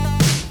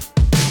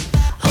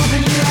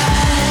 Open your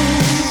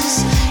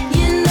eyes,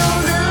 you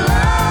know that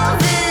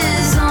love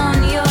is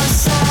on your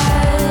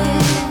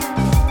side.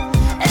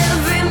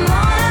 Every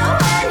morning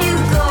when you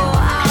go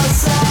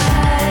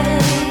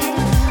outside,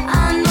 I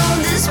know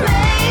this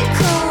may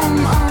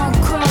come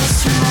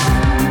across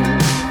wrong,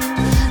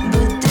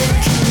 but there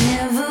can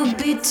never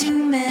be too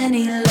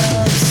many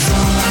love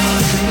songs.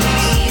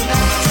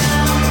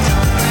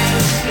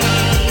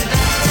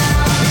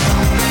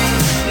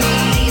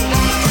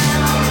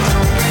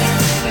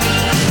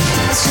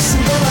 It's just a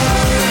boy,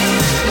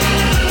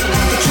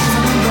 I can't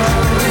remember.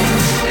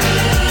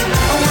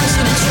 I want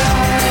you to try,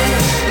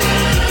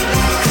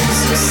 'cause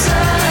you're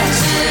such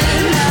a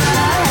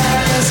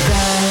nice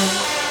guy.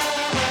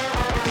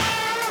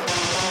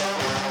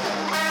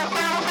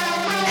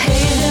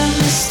 Hey there,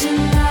 Mr.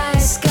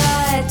 Nice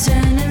Guy,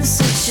 turning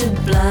such a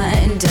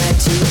blind eye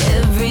to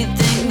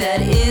everything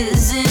that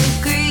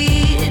isn't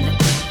greed.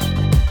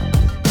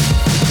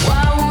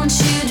 Why won't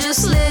you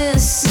just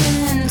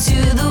listen to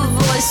the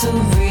voice of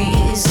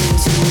reason,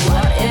 to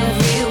what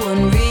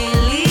everyone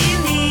really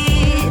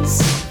needs?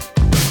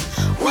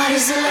 What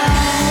is it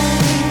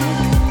like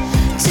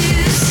to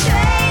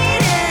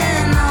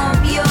straighten up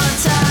your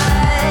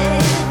tie?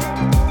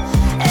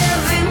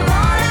 Every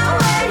morning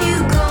when you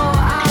go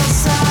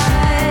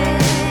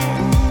outside,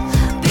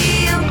 be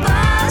a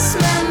boss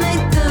man,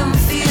 make them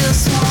feel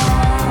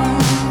small,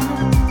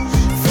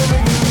 for the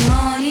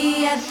money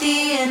at the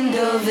end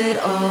of it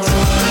all.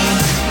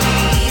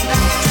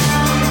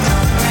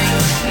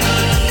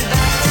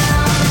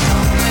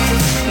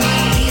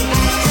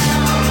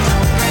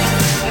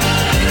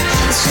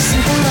 It's just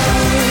simple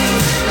love,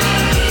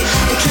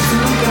 I can't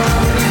remember.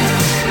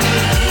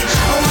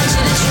 I want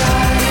you to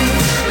try,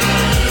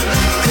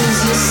 'cause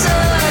you're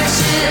such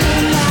a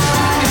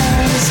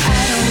nice. I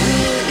don't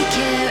really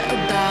care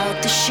about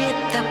the shit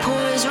that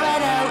pours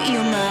right out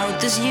your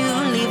mouth as you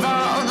leave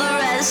all the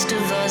rest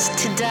of us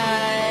to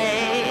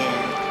die.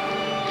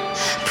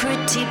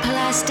 Pretty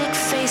plastic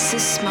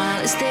faces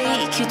smile as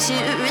they cue to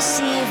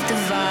receive the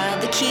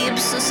vibe that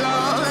keeps us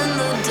all in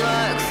the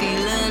dark,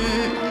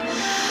 feeling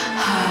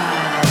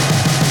high.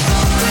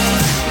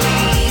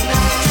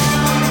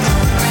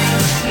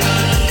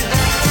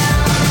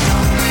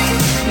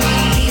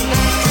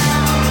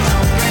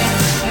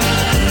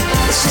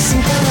 It's just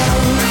simple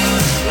love,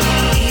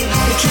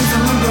 it came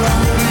from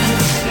above.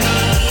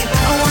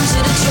 I want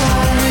you to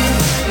try,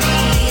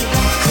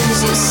 'cause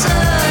you're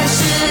such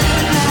a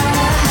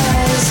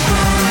nice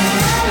guy.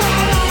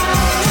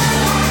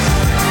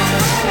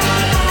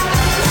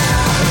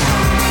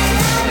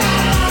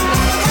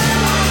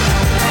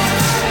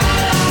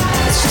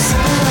 It's just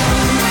simple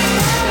love,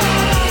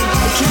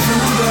 it came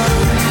from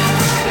above.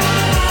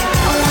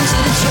 I want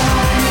you to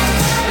try,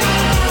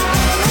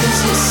 'cause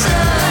you're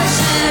such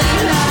a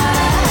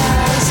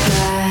nice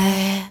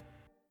guy.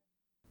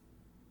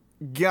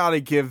 Gotta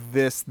give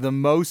this the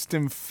most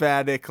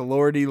emphatic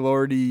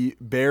lordy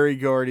Barry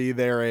Gordy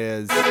there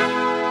is.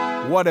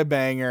 What a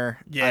banger.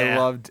 Yeah. I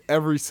loved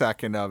every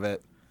second of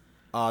it.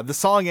 The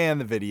song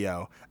and the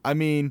video. I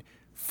mean,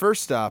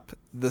 first up,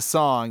 the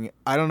song,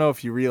 I don't know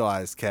if you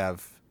realize,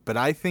 Kev, but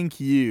I think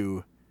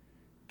you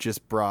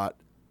just brought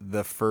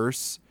the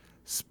first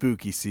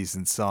spooky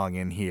season song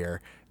in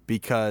here,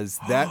 because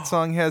that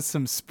song has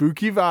some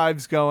spooky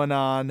vibes going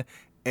on,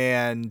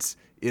 and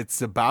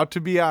it's about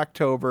to be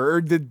October,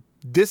 or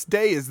this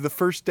day is the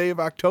first day of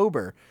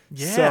October.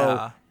 Yeah.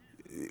 So,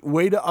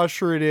 way to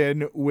usher it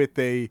in with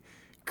a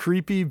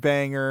creepy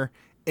banger.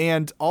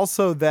 And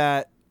also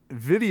that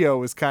video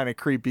was kind of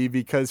creepy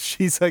because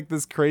she's like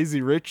this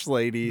crazy rich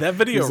lady. That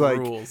video who's like,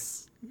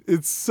 rules.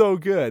 It's so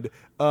good.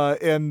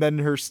 And then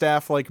her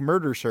staff like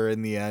murders her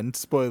in the end.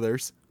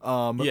 Spoilers.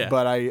 Yeah.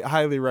 But I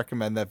highly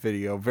recommend that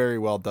video. Very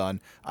well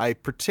done. I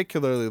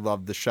particularly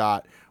love the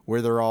shot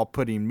where they're all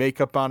putting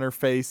makeup on her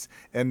face,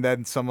 and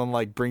then someone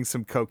like brings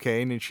some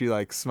cocaine and she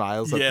like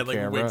smiles at the like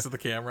camera. winks at the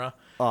camera.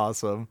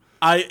 Awesome.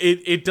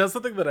 It does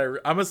something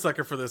that I'm a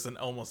sucker for this in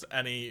almost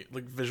any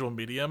like visual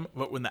medium,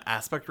 but when the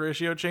aspect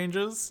ratio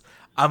changes,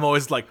 I'm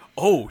always like,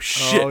 oh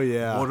shit, Oh,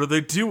 yeah. what are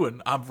they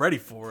doing? I'm ready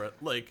for it.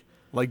 Like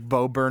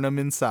Bo Burnham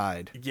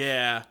inside.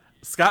 yeah,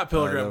 Scott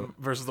Pilgrim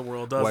versus the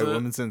World does White it.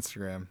 Woman's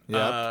Instagram.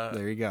 Yep.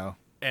 There you go.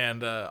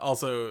 And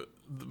also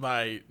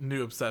my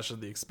new obsession,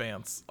 The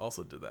Expanse,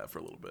 also did that for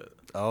a little bit.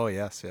 Oh,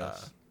 yes.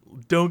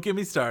 Don't get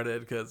me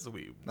started because I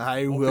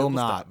won't be will able to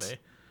stop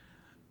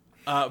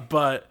not. me.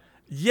 But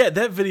yeah,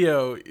 that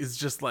video is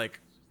just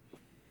like,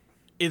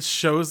 it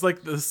shows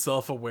like the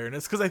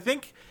self-awareness, because I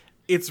think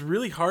it's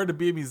really hard to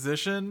be a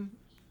musician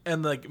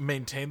and like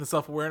maintain the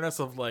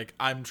self-awareness of like,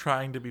 I'm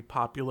trying to be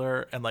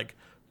popular and like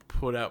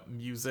put out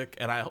music,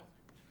 and I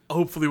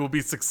hopefully will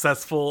be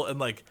successful and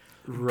like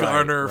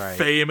garner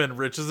fame and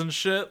riches and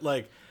shit.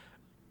 Like,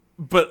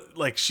 but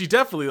like she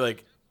definitely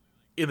like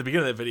in the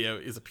beginning of that video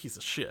is a piece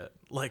of shit.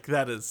 Like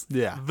that is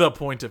the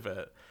point of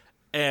it.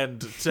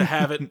 and to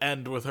have it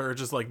end with her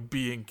just like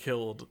being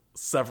killed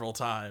several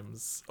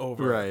times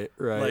over. Right.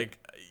 Like,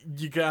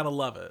 you gotta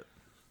love it.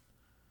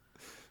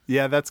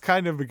 Yeah, that's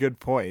kind of a good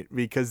point,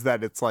 because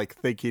then it's like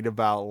thinking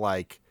about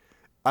like,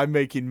 I'm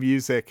making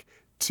music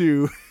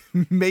to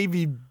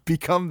maybe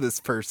become this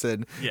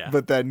person,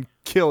 but then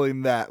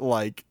killing that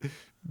like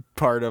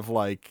part of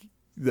like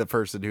the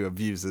person who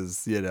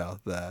abuses,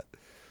 that.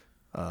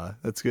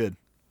 That's good.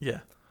 Yeah.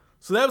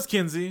 So that was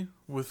Kinsey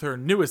with her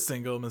newest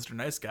single, Mr.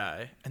 Nice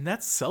Guy, and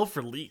that's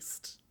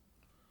self-released.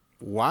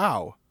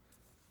 Wow.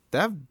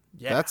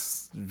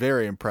 That's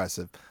very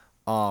impressive.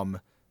 I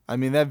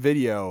mean, that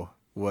video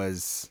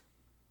was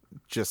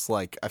just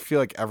like, I feel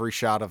like every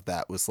shot of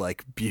that was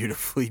like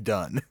beautifully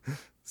done.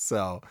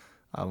 So,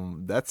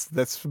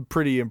 that's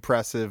pretty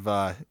impressive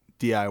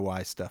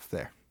DIY stuff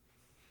there.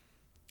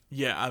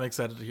 Yeah, I'm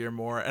excited to hear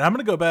more. And I'm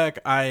going to go back.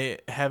 I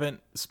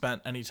haven't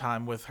spent any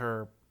time with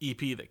her EP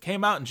that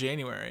came out in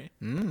January.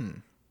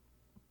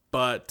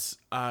 But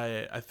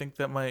I think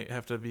that might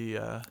have to be,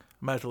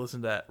 might have to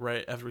listen to that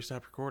right after we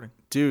stop recording.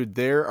 Dude,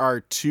 there are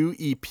 2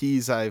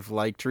 EPs I've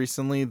liked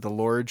recently, the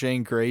Laura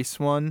Jane Grace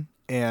one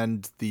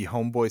and the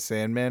Homeboy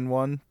Sandman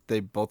one.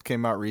 They both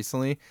came out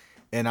recently.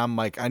 And I'm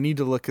like, I need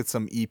to look at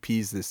some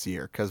EPs this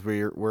year, because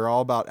we're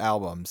all about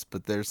albums,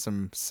 but there's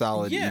some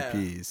solid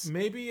EPs.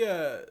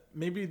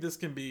 Maybe this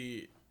can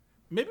be.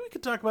 Maybe we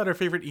could talk about our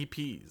favorite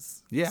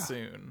EPs.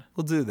 Soon.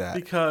 We'll do that,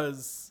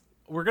 because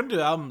we're gonna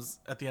do albums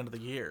at the end of the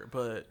year.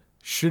 But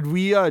should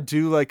we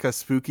do like a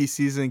spooky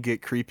season and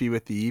get creepy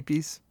with the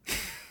EPs?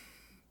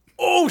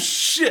 Oh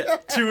shit!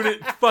 Tune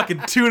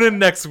in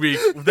next week.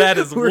 That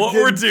is what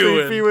we're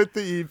doing. Creepy with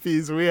the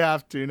EPs. We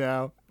have to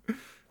now.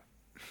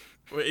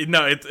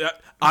 No, it's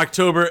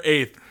October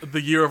 8th,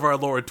 the year of our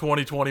Lord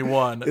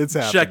 2021. It's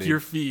happening. Check your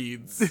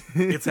feeds.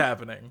 It's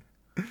happening.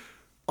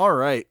 All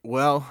right.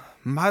 Well,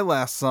 my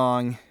last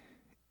song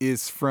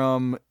is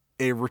from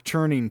a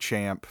returning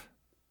champ,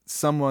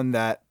 someone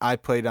that I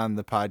played on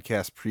the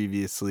podcast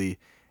previously,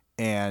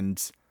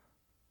 and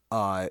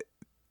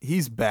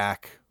he's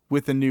back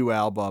with a new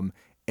album,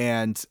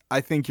 and I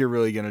think you're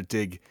really going to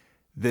dig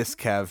this,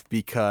 Kev,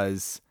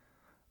 because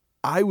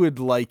I would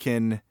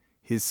liken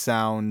his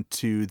sound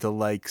to the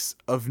likes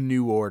of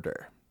New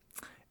Order,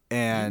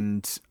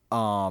 and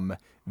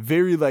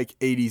very like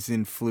 80s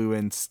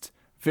influenced,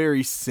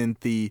 very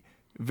synthy,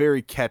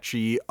 very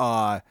catchy,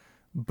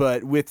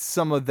 but with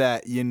some of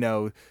that,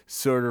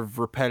 sort of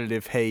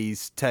repetitive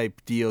haze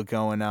type deal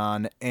going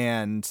on.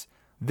 And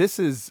this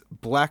is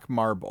Black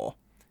Marble,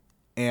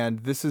 and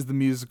this is the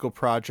musical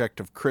project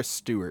of Chris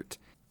Stewart.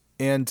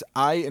 And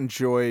I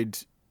enjoyed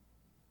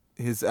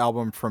his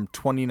album from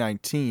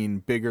 2019,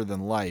 Bigger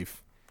Than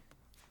Life.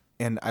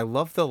 And I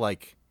love the,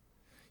 like,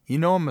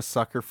 I'm a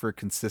sucker for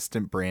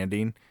consistent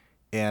branding.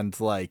 And,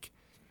 like,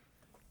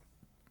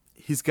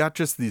 he's got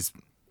just these,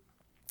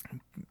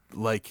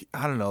 like,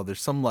 I don't know, there's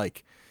some,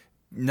 like,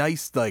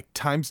 nice, like,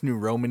 Times New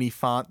Roman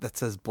font that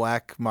says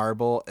Black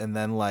Marble. And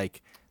then,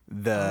 like,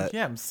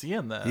 I'm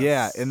seeing that.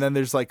 Yeah, and then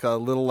there's, like, a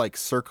little, like,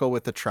 circle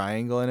with a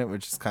triangle in it,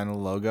 which is kind of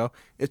logo.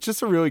 It's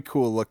just a really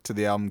cool look to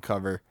the album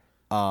cover.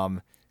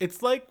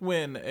 It's like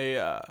when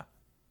a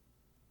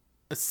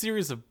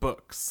series of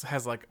books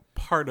has, like,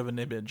 part of an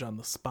image on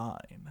the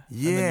spine.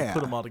 Yeah. And then you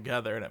put them all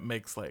together and it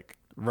makes, like,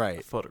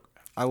 a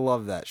photograph. I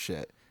love that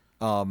shit.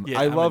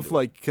 I love,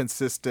 like,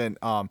 consistent,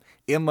 and,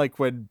 like,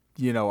 when,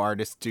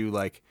 artists do,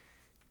 like,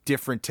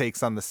 different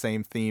takes on the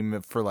same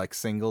theme for, like,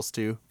 singles,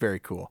 too. Very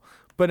cool.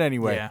 But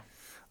anyway,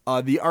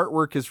 the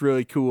artwork is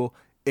really cool,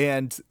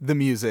 and the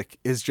music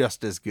is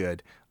just as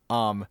good.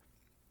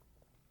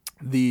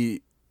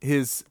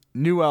 His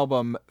new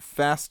album,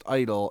 Fast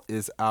Idol,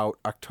 is out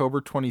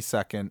October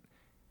 22nd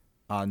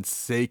on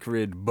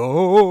Sacred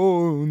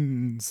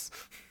Bones.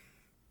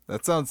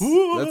 That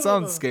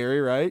sounds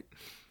scary, right?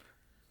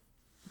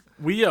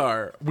 We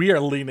are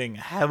leaning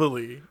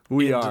heavily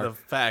into the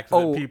fact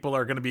that people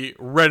are going to be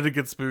ready to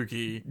get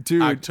spooky,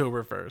 dude,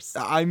 October 1st.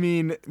 I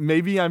mean,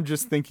 maybe I'm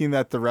just thinking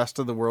that the rest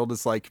of the world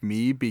is like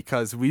me,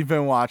 because we've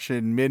been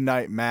watching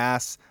Midnight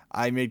Mass.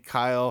 I made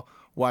Kyle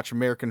watch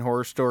American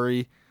Horror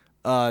Story,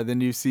 the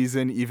new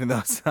season, even though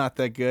it's not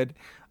that good.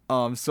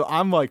 So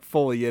I'm like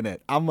fully in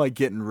it. I'm like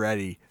getting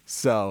ready.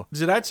 So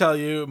did I tell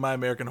you my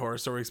American Horror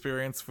Story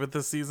experience with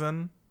this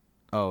season?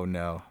 Oh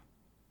no.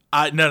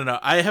 No.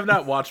 I have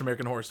not watched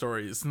American Horror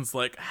Story since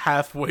like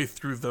halfway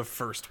through the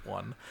first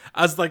one.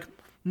 I was like,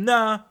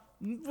 nah,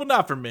 well,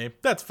 not for me.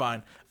 That's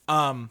fine.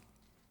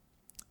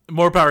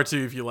 More power to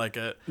you if you like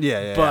it.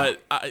 Yeah.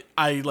 But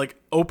I like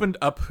opened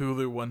up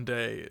Hulu one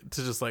day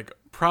to just like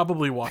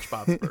probably watch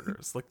Bob's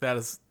Burgers. Like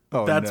that's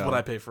what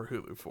I pay for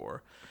Hulu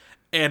for.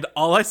 And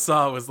all I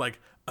saw was like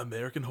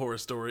American Horror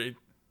Story,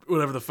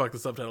 whatever the fuck the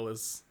subtitle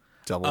is.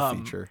 Double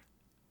feature.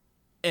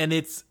 And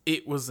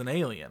it was an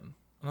alien. And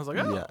I was like,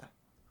 oh. Yeah.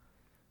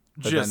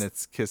 But then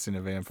it's kissing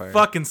a vampire.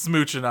 Fucking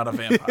smooching on a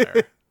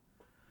vampire.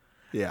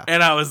 Yeah.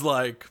 And I was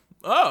like,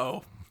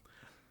 oh.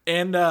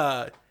 And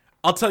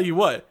I'll tell you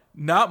what,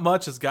 not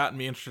much has gotten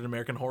me interested in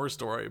American Horror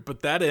Story,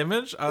 but that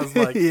image, I was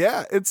like,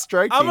 yeah, it's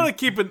striking. I'm gonna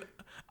keep an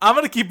I'm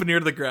gonna keep an ear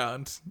to the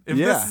ground. If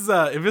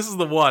this is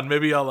the one,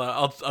 maybe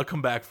I'll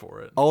come back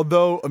for it.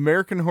 Although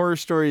American Horror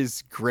Story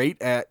is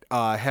great at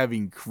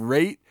having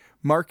great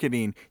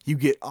marketing, you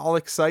get all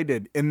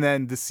excited, and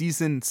then the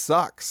season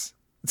sucks.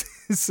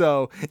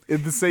 So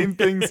the same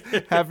thing's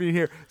happening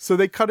here. So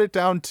they cut it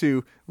down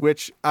to,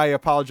 which I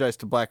apologize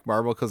to Black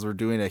Marble because we're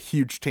doing a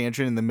huge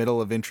tangent in the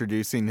middle of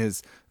introducing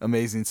his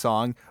amazing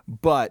song,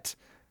 but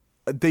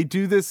they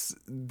do this,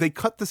 they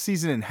cut the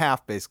season in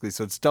half basically,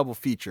 so it's double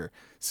feature.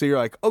 So you're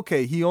like,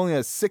 okay, he only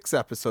has 6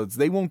 episodes.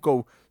 They won't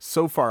go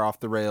so far off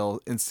the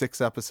rail in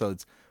 6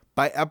 episodes.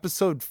 By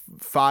episode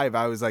 5,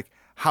 I was like,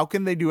 how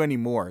can they do any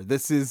more?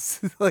 This is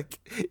like,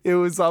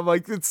 I'm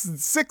like,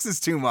 6 is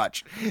too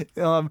much.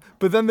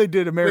 But then they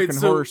did American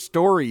Horror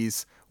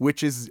Stories,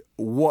 which is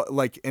what,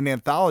 like an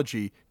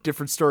anthology,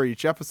 different story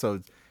each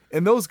episode,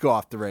 and those go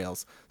off the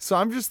rails. So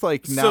I'm just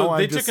like, now so I'm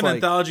they just took an like,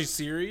 anthology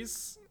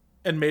series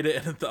and made it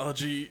an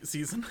anthology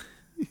season.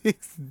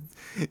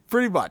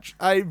 pretty much.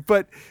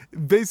 But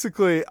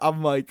basically,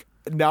 I'm like,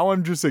 now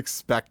I'm just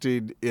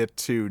expecting it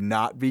to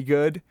not be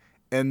good.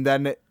 And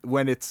then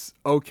when it's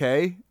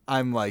okay,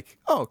 I'm like,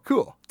 oh,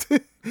 cool.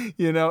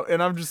 And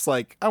I'm just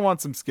like, I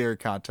want some scary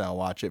content, I'll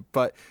watch it.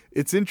 But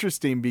it's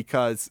interesting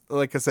because,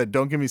 like I said,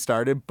 don't get me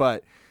started,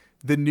 but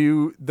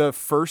the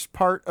first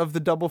part of the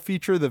double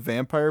feature, the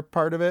vampire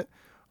part of it,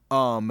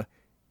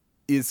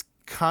 is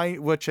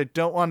which I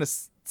don't want to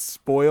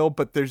spoil,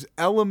 but there's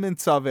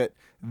elements of it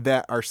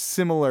that are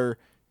similar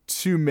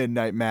to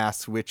Midnight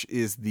Mass, which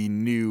is the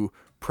new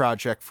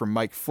project from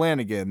Mike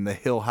Flanagan, the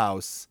Hill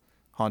House,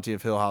 Haunting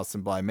of Hill House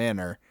and Bly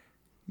Manor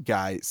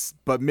guys,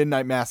 but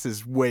Midnight Mass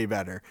is way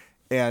better.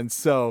 And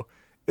so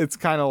it's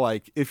kind of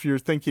like, if you're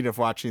thinking of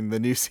watching the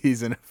new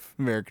season of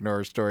American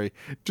Horror Story,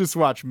 just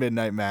watch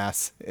Midnight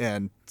Mass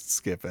and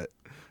skip it.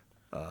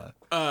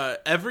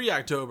 Every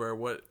October,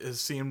 what has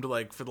seemed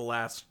like for the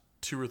last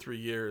 2 or 3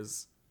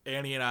 years,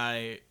 Annie and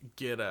I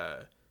get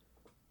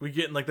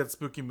in like that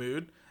spooky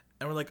mood,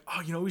 and we're like,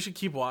 oh, we should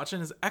keep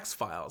watching is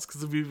X-Files,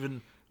 because we've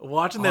been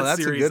watching that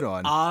series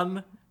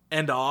on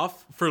and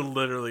off for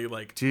literally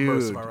like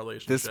most of our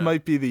relationship. This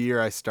might be the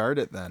year I start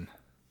it then.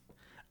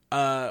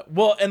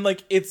 Well, and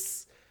like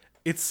it's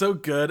so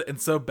good and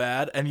so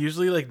bad, and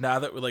usually like now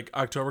that like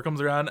October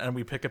comes around and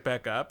we pick it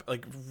back up,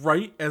 like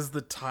right as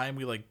the time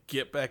we like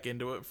get back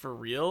into it for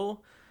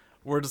real,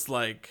 we're just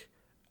like,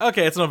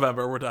 okay, it's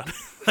November, we're done.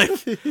 Like,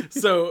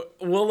 so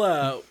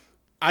we'll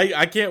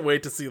I can't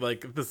wait to see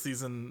like the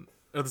season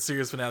or the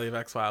series finale of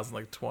X-Files in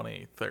like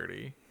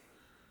 2030.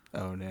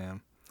 Oh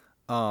damn.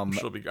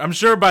 I'm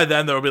sure by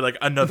then there will be like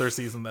another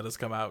season that has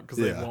come out, because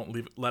they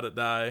won't let it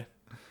die.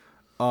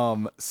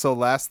 So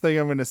last thing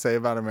I'm going to say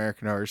about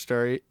American Horror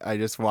Story, I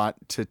just want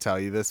to tell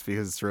you this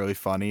because it's really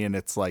funny and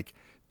it's like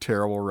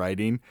terrible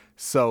writing.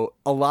 So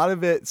a lot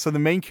of it, so the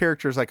main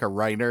character is like a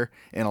writer,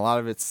 and a lot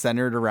of it's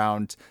centered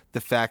around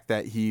the fact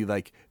that he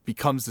like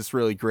becomes this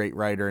really great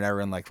writer and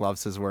everyone like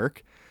loves his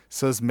work.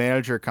 So his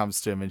manager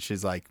comes to him and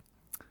she's like,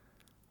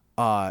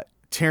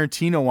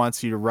 Tarantino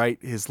wants you to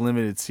write his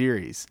limited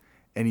series.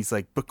 And he's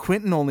like, but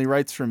Quentin only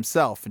writes for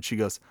himself. And she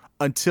goes,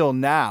 until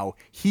now,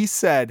 he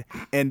said,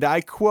 and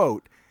I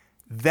quote,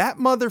 that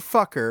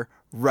motherfucker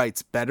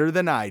writes better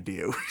than I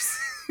do.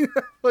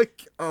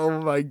 Like, oh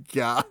my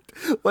God.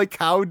 Like,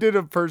 how did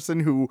a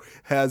person who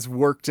has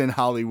worked in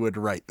Hollywood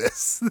write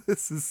this?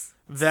 This is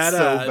so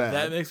bad.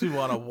 That makes me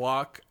want to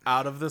walk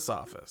out of this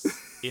office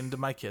into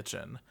my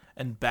kitchen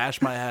and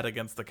bash my head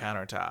against the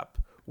countertop,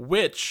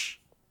 which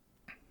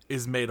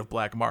is made of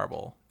black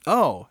marble.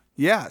 Oh,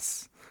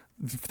 yes.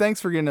 Thanks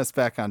for getting us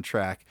back on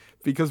track,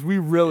 because we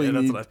really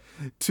need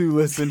to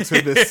listen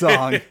to this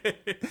song.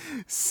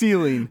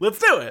 Ceiling. Let's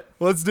do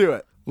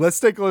it. Let's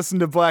take a listen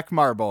to Black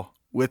Marble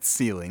with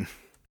Ceiling.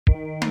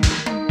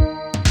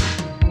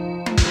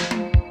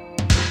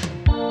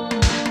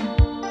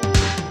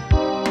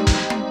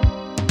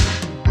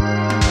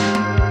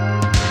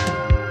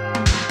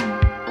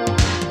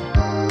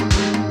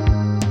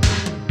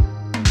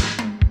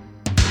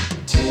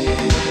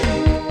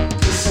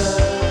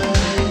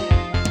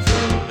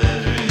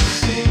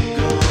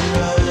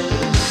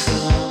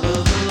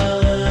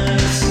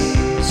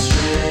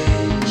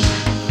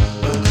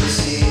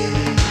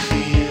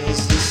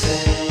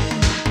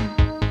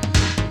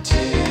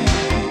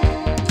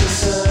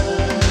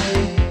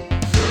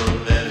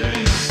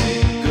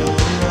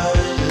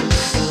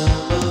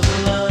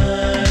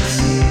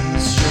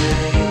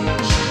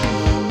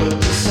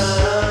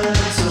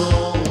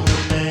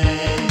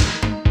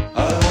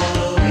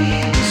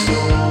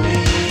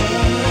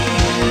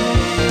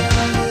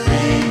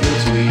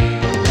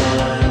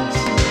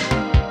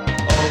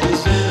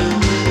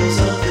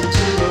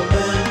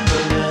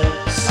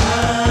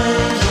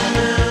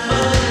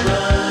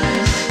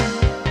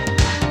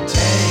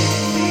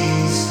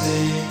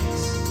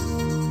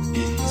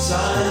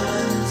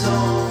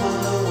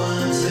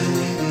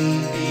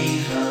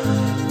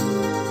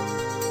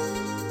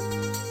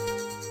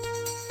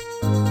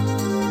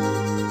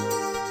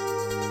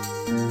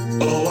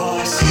 Oh,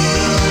 I see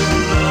the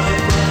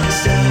blood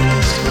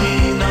stains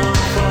clean on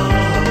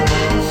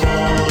the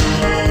floor.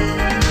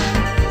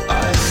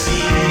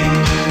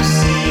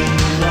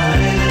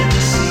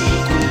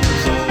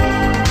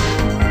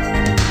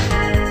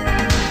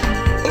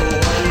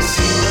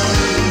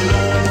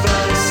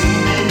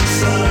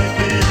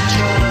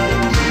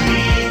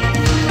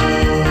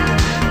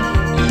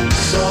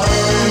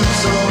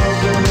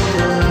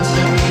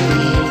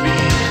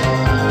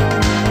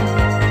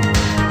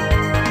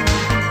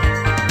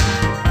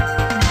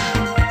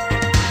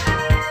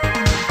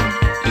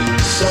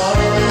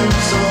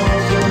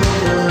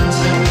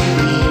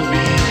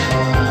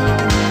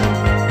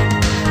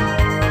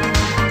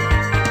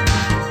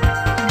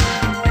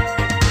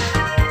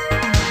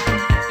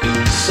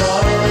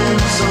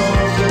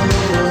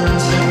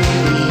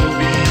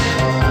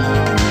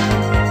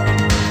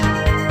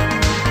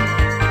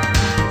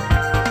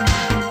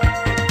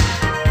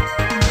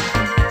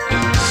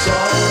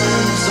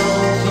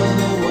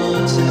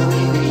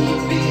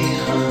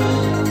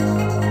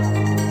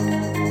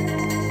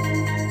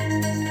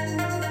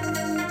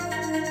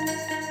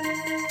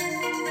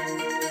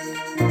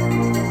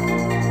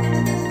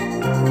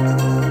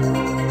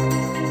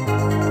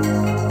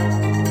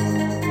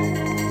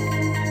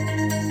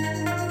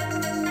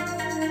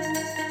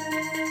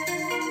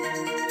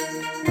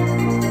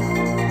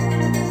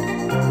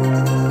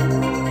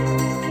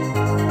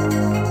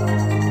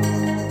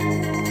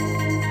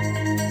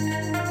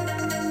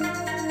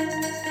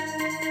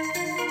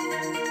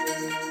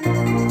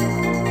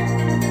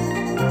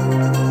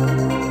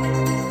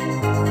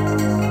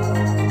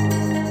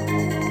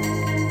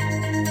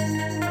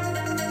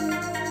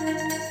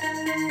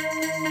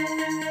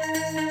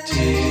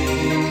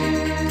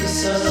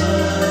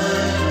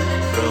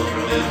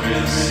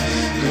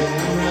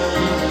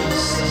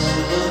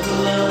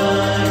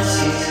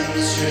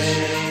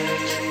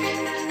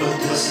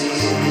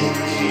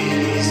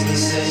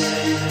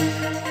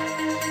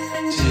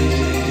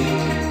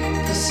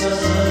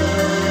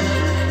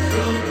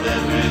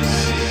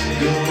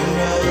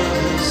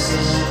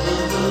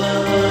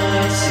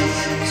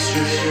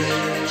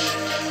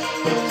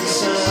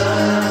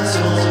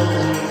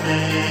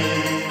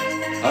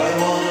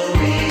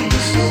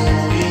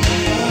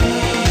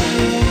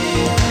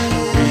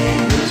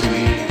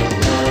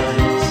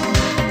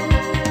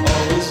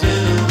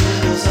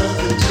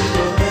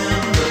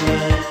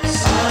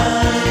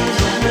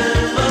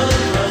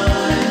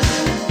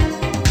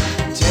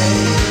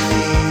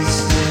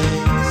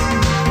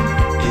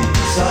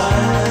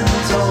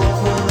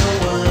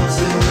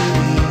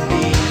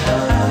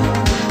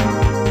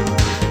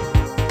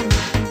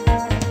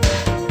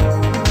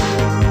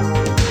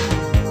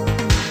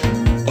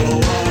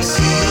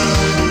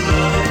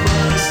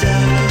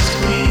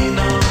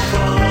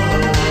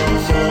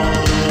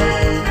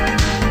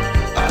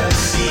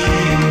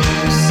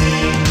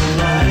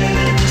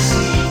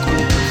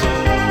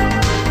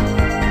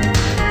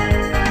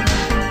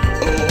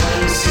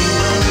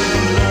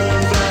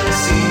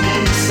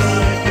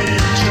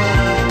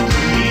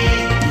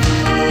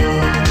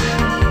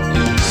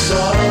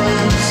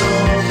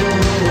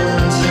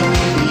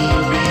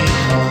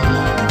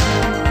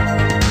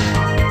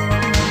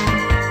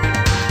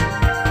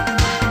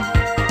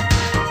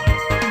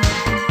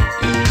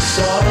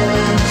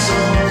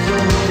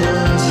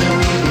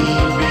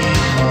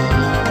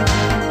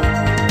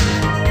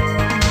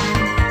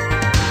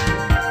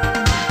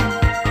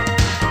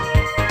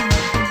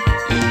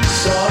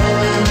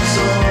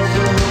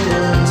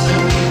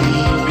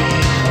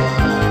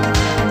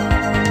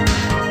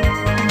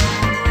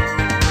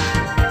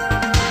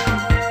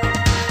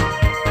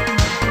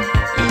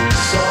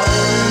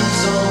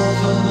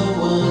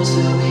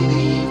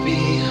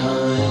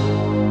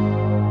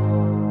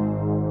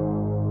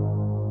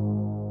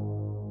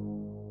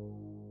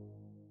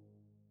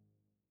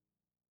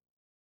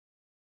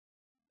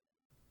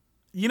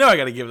 You know I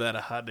gotta give that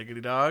a hot diggity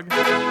dog.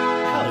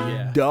 Hell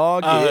yeah.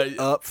 Dog it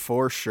up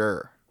for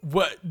sure.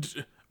 What?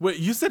 Wait,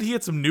 you said he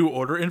had some New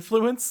Order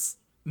influence?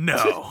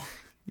 No.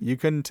 You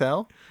couldn't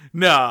tell?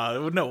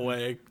 No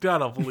way. I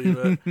don't believe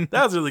it.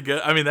 That was really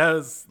good. I mean, that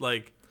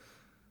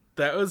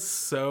was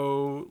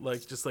so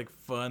like just like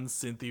fun,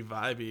 synthy,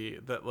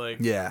 vibey that like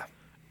yeah,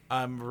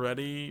 I'm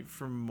ready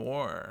for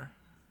more.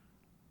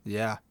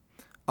 Yeah.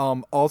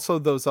 Also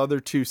those other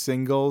two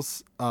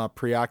singles,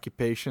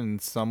 Preoccupation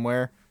and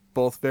Somewhere,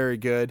 both very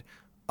good.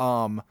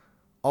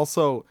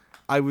 Also,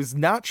 I was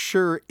not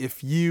sure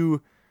if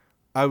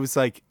I was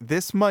like,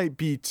 this might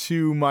be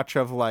too much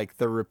of like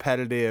the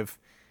repetitive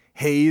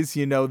haze,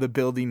 the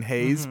building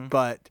haze,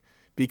 but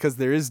because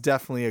there is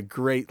definitely a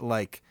great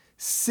like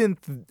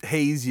synth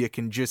haze you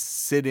can just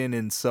sit in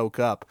and soak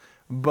up.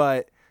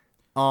 But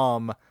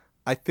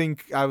I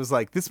think I was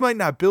like, this might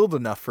not build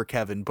enough for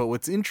Kevin, but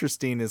what's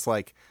interesting is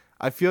like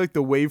I feel like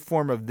the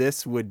waveform of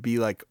this would be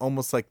like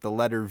almost like the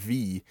letter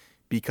V,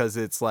 because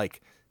it's like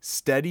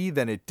steady,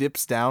 then it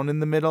dips down in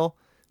the middle,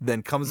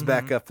 then comes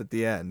back up at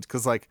the end.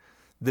 Because like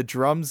the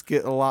drums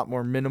get a lot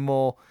more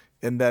minimal,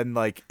 and then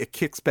like it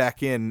kicks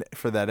back in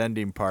for that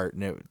ending part,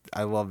 and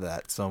I love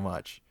that so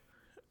much.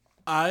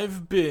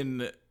 I've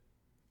been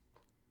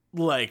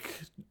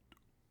like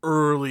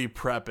early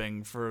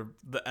prepping for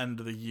the end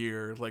of the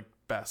year, like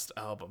best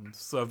albums.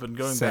 So I've been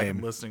going back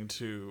and listening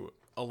to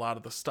a lot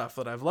of the stuff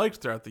that I've liked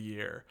throughout the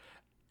year,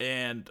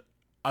 and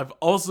I've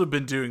also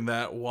been doing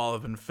that while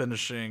I've been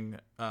finishing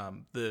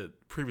the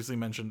previously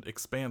mentioned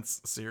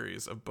Expanse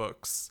series of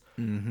books.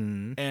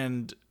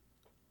 And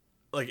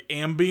like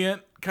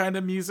ambient kind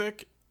of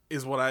music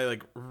is what I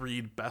like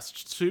read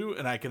best to,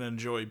 and I can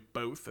enjoy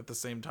both at the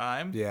same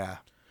time. Yeah.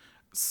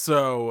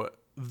 So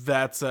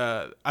that's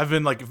I've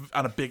been like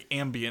on a big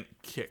ambient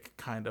kick,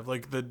 kind of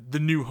like the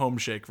new Home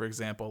Shake, for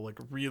example, like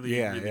really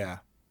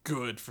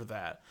good for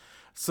that.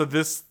 So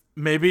this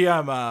maybe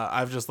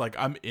I've just like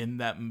I'm in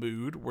that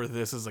mood where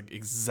this is like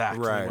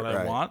exactly what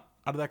I want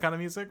out of that kind of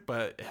music.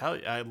 But hell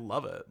yeah, I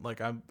love it.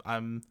 Like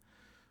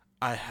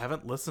I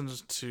haven't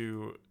listened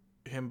to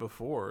him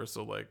before,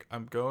 so like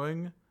I'm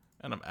going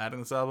and I'm adding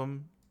this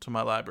album to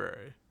my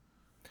library.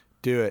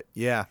 Do it.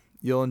 Yeah,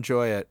 you'll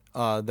enjoy it.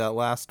 That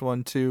last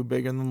one too,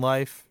 Bigger Than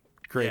Life,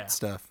 great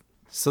stuff.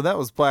 So that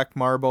was Black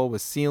Marble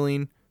with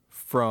Ceiling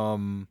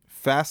from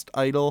Fast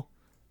Idol,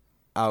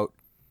 out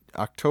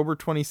October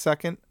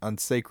 22nd on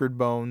Sacred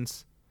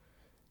Bones.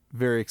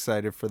 Very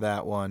excited for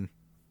that one.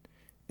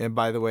 And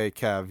by the way,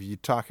 Kev, you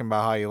talking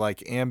about how you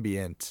like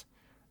ambient,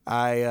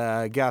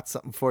 I got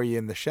something for you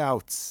in the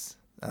shouts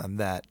on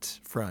that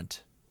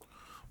front.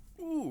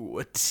 Ooh,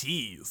 a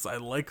tease. I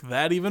like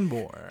that even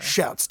more.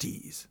 Shouts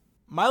tease.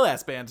 My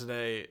last band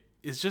today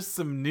is just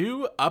some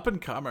new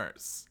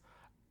up-and-comers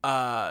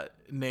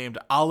named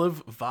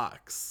Olive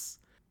Vox.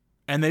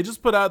 And they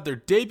just put out their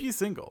debut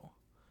single.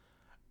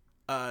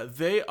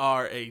 They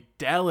are a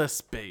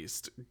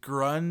Dallas-based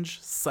grunge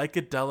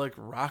psychedelic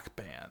rock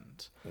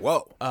band.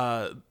 Whoa.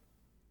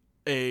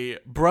 A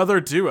brother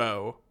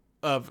duo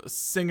of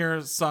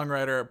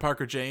singer-songwriter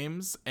Parker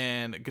James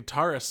and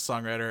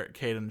guitarist-songwriter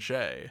Caden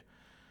Shea.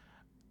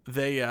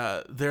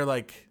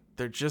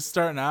 They're just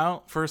starting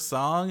out. First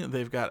song.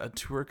 They've got a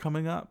tour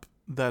coming up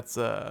that's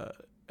at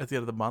the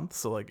end of the month.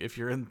 So like if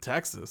you're in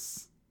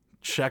Texas,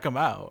 check them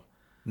out.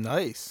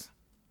 Nice.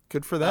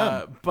 Good for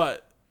them.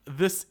 But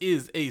this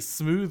is a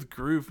smooth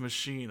groove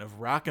machine of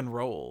rock and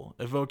roll,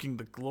 evoking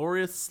the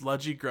glorious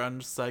sludgy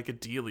grunge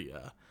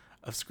psychedelia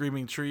of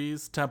Screaming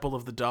Trees, Temple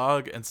of the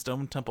Dog, and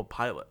Stone Temple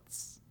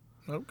Pilots.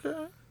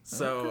 Okay.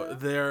 So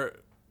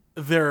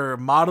they're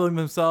modeling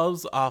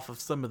themselves off of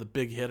some of the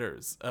big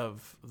hitters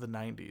of the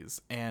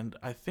 90s, and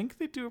I think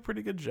they do a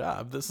pretty good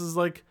job. This is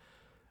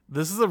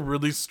a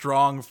really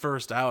strong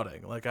first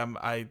outing. Like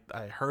I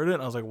heard it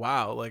and I was like,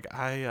 wow, like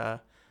I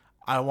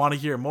want to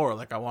hear more.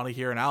 Like I want to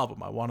hear an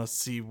album. I want to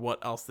see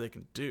what else they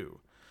can do.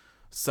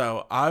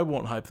 So I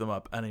won't hype them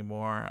up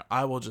anymore.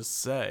 I will just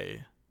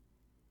say,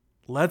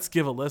 let's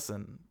give a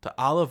listen to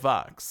Ala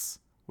Vox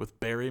with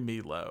Bury Me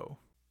Low.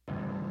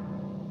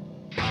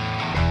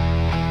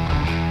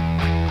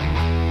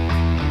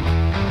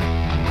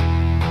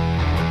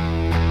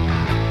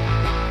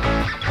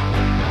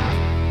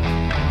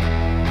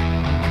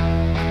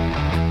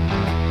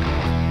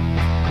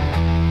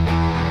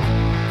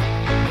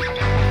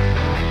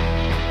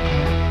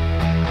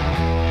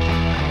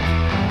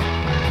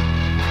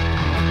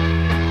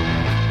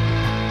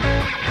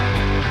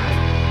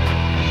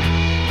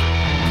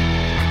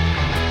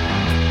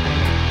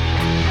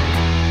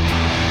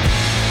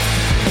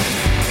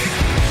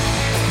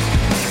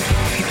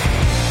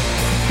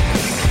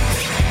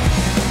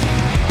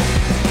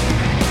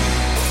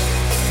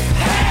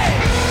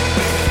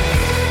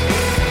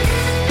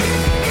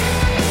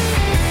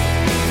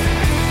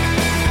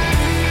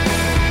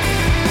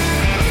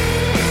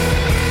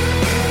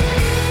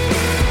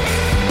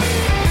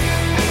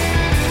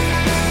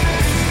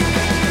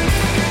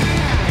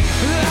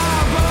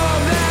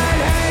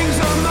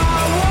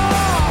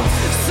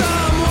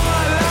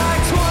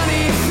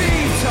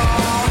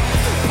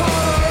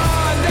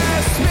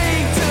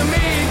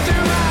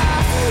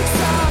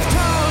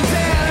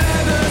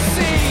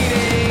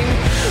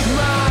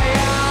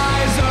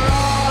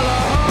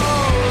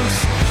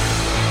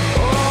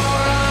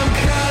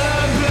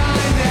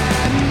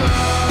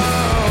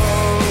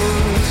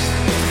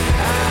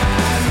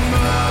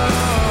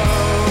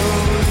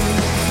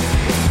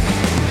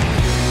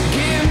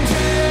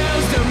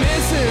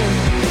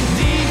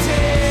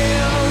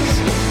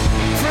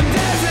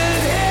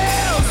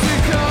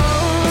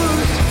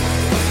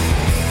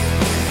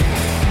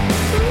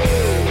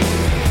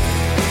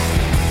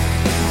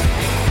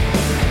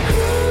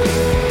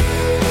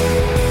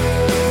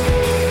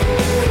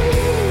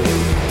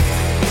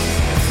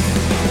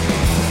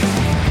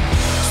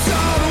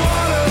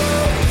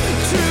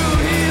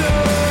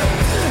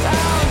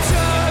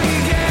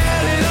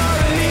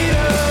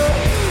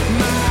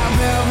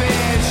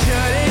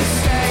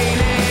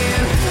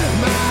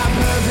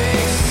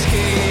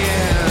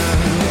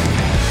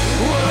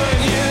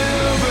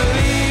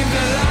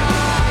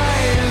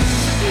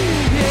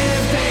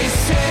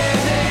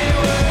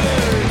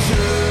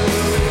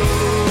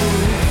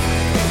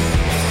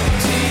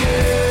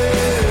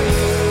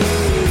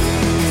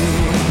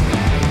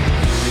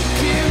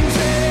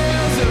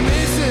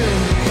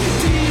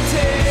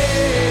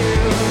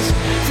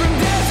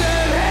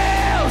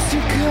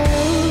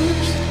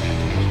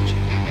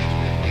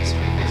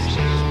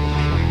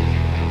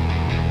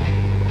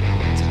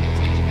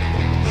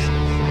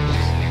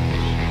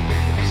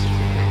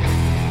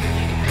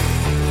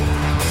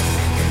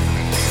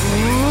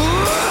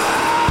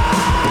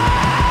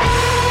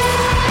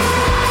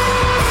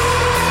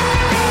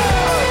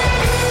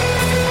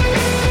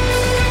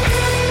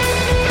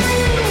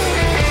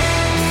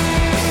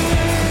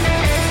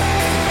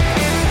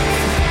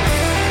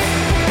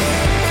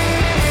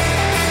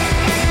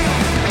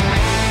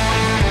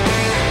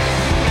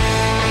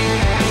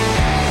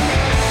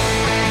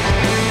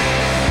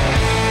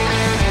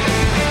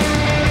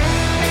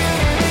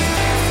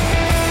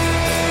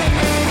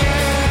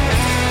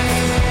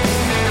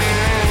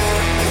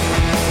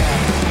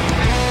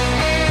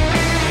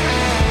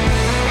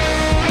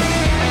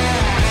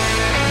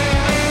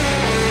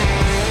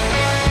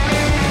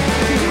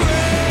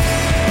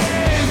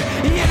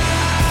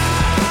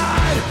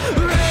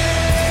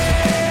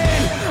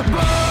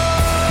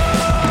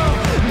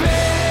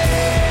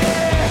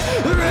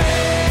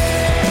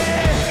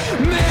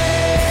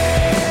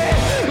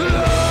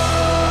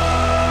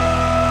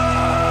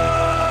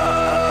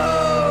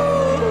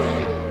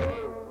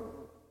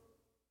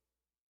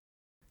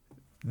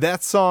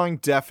 That song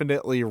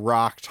definitely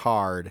rocked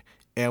hard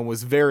and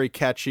was very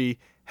catchy,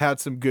 had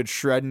some good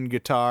shredding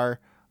guitar.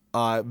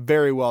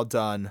 Very well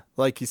done.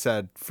 Like you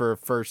said, for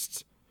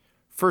first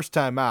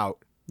time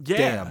out.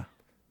 Yeah.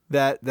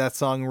 Damn. That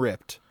song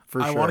ripped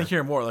for sure. I want to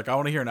hear more. Like I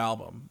want to hear an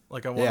album.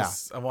 Like I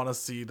want to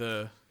see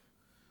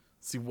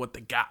what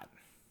they got.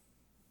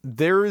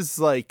 there is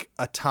like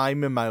a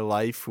time in my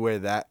life where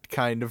that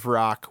kind of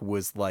rock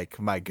was like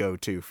my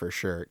go-to for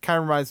sure. It kind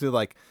of reminds me of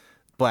like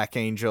Black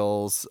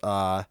Angels,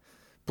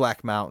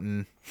 Black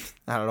Mountain.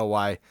 I don't know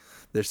why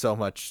there's so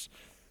much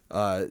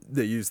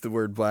they use the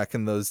word black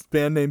in those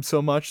band names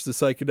so much, the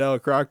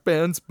psychedelic rock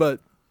bands, but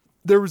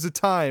there was a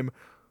time,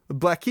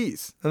 Black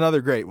Keys,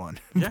 another great one.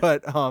 Yeah.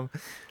 But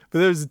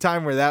there was a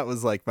time where that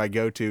was like my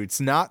go-to.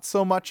 It's not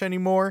so much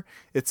anymore.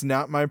 It's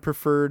not my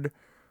preferred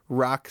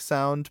rock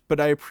sound, but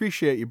I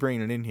appreciate you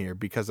bringing it in here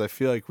because I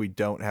feel like we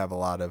don't have a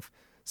lot of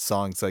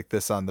songs like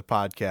this on the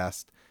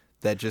podcast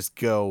that just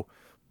go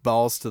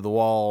balls to the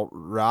wall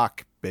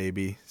rock,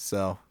 baby.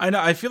 So I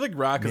know. I feel like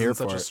rock is here in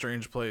such for a it.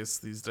 strange place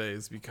these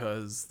days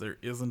because there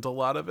isn't a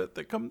lot of it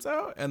that comes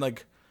out, and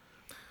like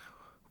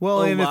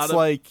well, and it's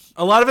like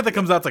a lot of it that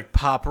comes out is like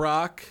pop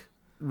rock.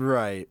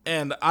 right.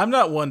 And I'm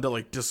not one to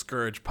like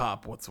discourage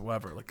pop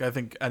whatsoever. Like I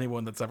think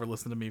anyone that's ever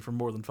listened to me for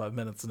more than 5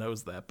 minutes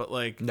knows that. But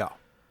like No.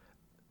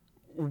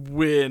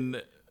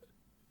 when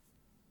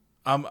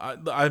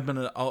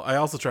I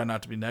also try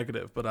not to be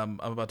negative, but I'm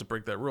about to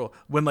break that rule.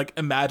 When like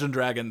Imagine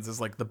Dragons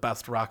is like the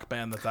best rock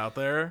band that's out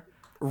there,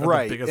 or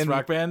Right, the biggest and-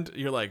 rock band,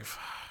 you're like,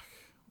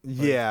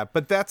 Yeah,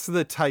 but that's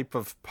the type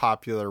of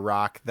popular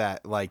rock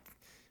that like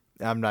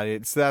I'm not.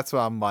 So that's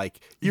why I'm like,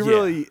 you Yeah.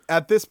 really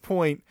at this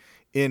point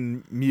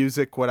in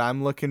music, what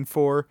I'm looking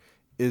for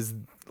is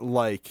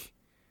like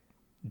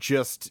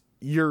just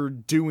you're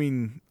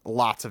doing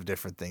lots of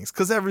different things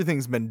because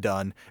everything's been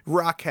done.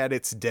 Rock had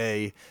its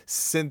day,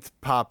 synth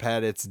pop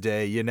had its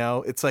day. You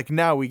know, it's like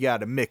now we got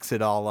to mix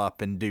it all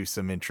up and do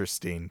some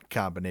interesting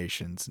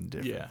combinations and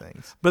different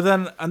things. But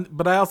then,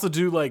 but I also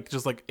do like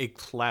just like a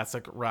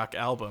classic rock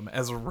album,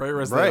 as rare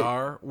as they Right.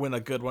 are. When a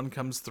good one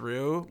comes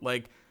through,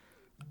 like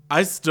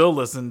I still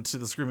listen to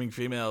the Screaming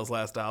Females'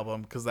 last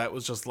album because that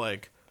was just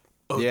like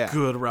a Yeah.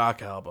 good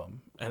rock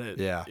album, and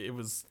Yeah. it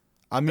was.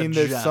 I mean, a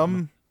there's gem.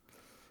 some,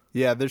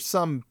 yeah, there's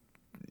some,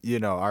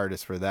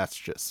 artists where that's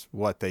just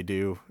what they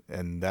do,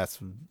 and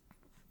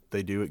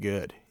they do it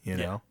good, you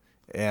Yeah. know.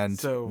 And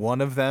So- one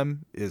of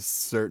them is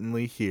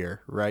certainly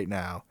here right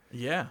now.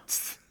 Yeah.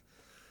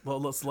 Well,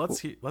 let's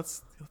hear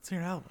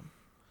an album.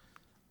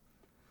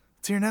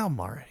 It's here now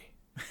already.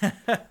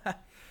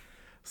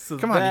 So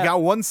Come on, you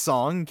got one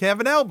song, you can have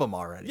an album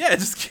already. Yeah,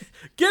 just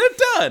get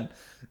it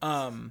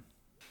done.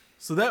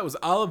 So that was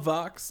Olive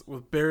Vox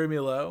with Bury Me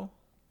Low,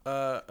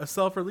 a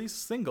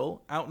self-released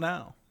single out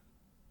now.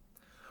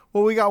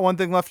 Well, we got one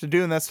thing left to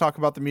do, and that's talk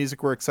about the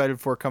music we're excited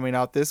for coming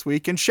out this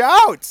week. And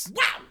shouts!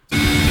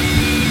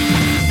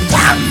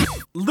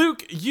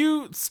 Luke,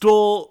 you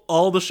stole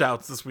all the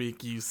shouts this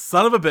week, you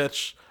son of a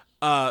bitch.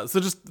 So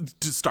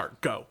just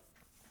start, go.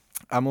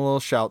 I'm a little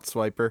shout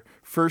swiper.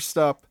 First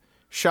up,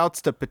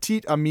 shouts to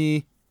Petite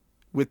Amie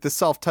with the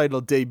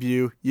self-titled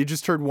debut. You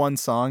just heard one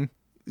song.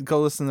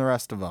 Go listen to the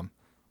rest of them.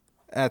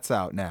 That's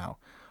out now.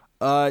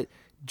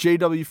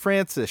 J.W.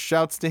 Francis,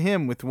 shouts to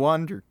him with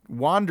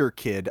Wander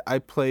Kid. I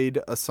played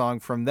a song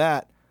from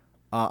that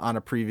on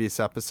a previous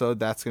episode.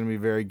 That's going to be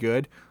very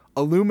good.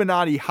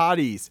 Illuminati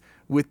Hotties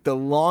with the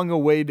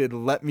long-awaited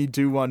Let Me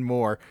Do One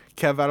More.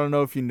 Kev, I don't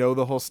know if you know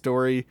the whole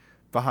story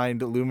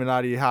behind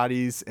Illuminati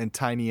Hotties and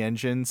Tiny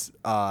Engines,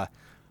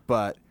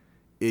 but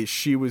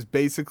she was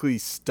basically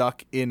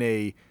stuck in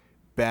a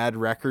bad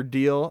record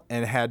deal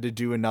and had to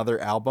do another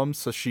album,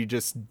 so she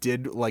just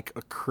did like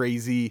a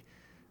crazy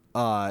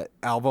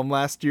album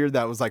last year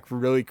that was like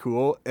really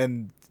cool,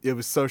 and it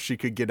was so she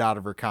could get out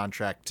of her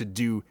contract to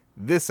do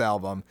this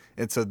album,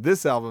 and so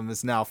this album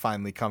is now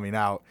finally coming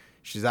out.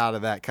 She's out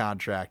of that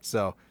contract,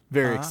 so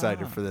very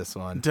excited for this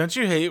one. Don't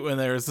you hate when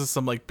there is this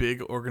some like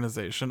big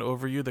organization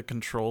over you that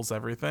controls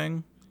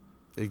everything?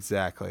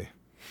 Exactly.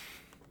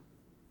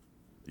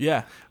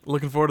 Yeah,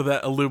 looking forward to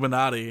that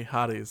Illuminati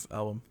Hotties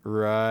album.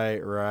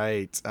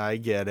 Right. I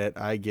get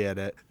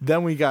it.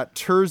 Then we got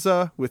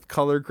Terza with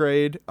Color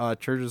Grade.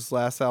 Terza's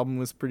last album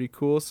was pretty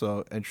cool,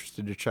 so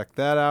interested to check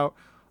that out.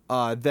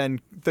 Then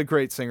the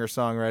great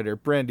singer-songwriter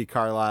Brandi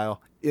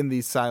Carlile, In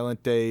These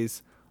Silent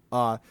Days.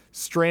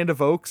 Strand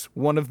of Oaks,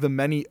 one of the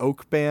many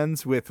Oak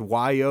bands with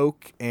Y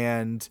Oak,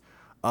 and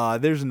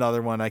there's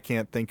another one I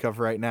can't think of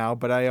right now,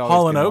 but I always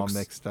Hall & get them all Oaks?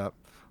 mixed up.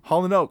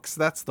 Hall & Oaks,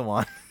 that's the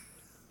one.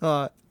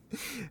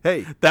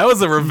 Hey, That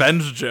was a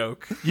revenge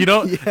joke. You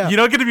don't Yeah. you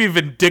don't get to be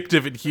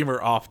vindictive in humor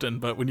often,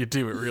 but when you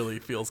do, it really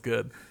feels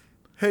good.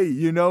 hey,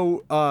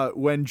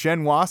 when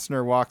Jen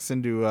Wassner walks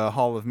into a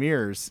Hall of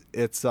Mirrors,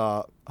 it's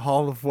Hall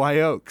of Y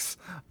Oaks.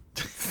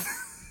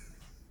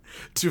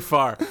 Too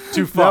far.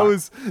 Too far.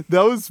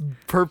 That was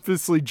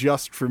purposely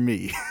just for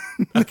me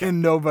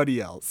and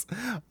nobody else.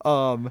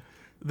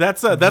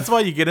 That's why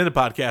you get into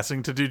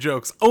podcasting, to do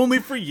jokes only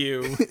for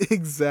you.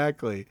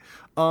 Exactly.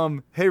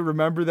 Hey,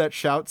 remember that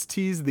Shouts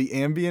tease, the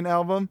ambient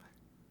album?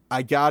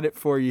 I got it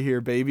for you here,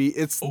 baby.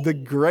 It's the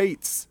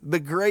greats, the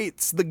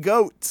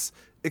goats,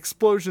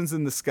 Explosions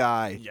in the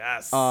Sky.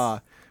 Yes.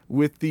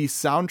 With the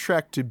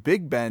soundtrack to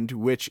Big Bend,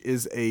 which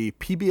is a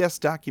PBS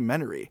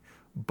documentary,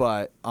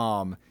 but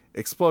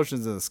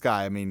Explosions in the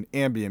Sky, I mean,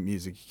 ambient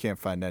music, you can't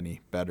find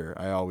any better.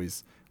 I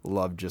always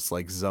love just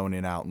like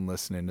zoning out and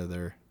listening to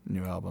their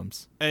new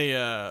albums.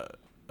 An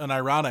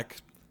ironic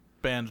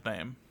band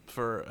name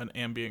for an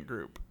ambient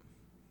group.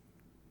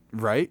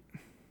 Right?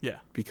 Yeah.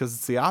 Because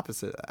it's the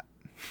opposite of that.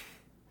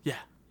 Yeah.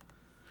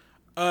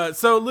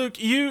 So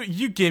Luke,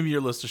 you gave me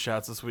your list of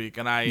shouts this week,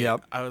 and I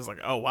was like,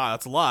 oh wow,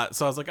 that's a lot.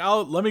 So I was like,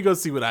 let me go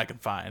see what I can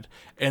find.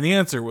 And the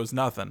answer was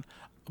nothing.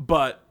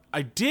 But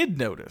I did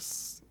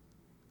notice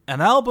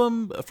an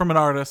album from an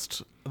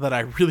artist that I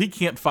really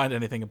can't find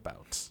anything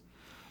about.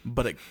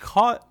 But it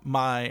caught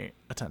my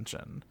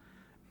attention.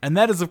 And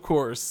that is, of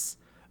course,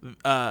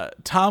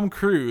 Tom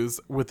Cruise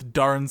with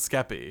Darn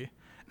Skeppy.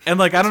 And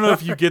like, I don't know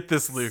if you get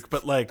this, Luke,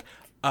 but like,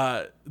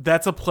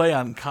 that's a play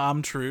on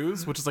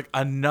Comtrues, which is like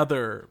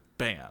another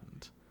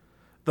band.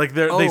 Like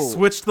they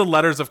switched the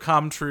letters of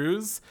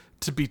Comtrues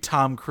to be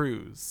Tom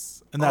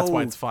Cruise, and that's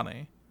why it's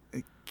funny.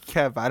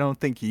 Kev, I don't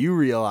think you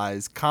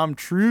realize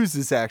Comtrues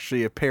is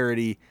actually a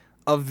parody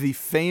of the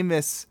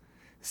famous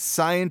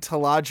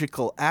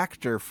Scientological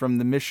actor from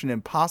the Mission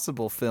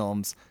Impossible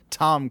films,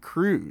 Tom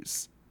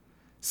Cruise.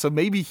 So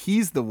maybe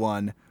he's the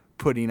one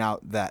putting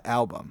out that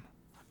album.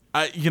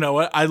 You know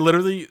what?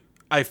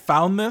 I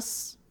found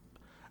this,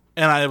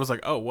 and I was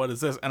like, oh, what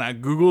is this? And I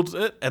Googled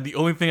it, and the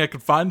only thing I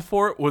could find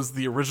for it was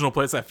the original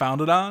place I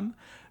found it on.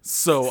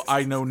 So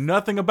I know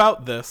nothing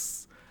about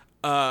this.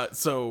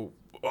 So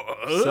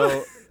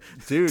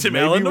dude,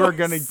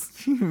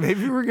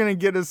 maybe we're gonna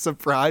get a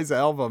surprise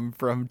album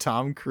from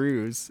Tom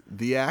Cruise,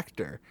 the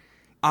actor.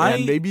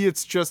 And maybe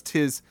it's just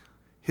his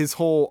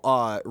whole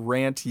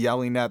rant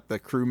yelling at the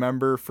crew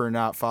member for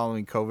not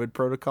following COVID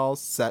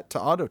protocols set to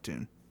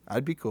autotune.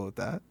 I'd be cool with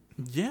that.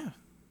 Yeah.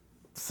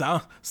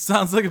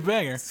 Sounds like a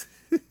banger.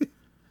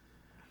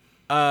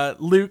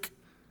 Luke,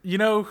 you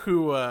know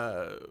who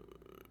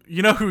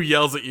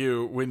yells at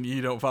you when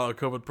you don't follow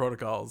COVID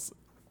protocols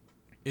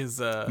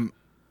is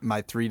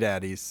my three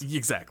daddies.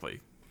 Exactly.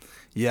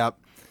 Yep.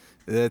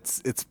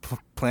 It's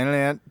Planet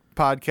Ant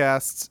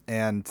podcasts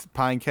and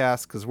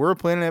Pinecast, because we're a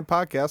Planet Ant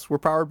podcast. We're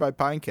powered by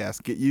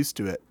Pinecast. Get used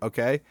to it,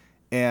 okay?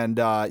 And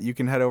you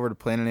can head over to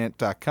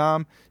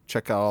planetant.com,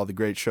 check out all the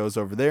great shows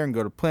over there, and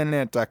go to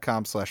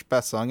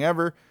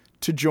planetant.com/bestsongever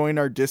to join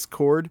our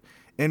Discord,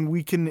 and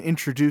we can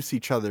introduce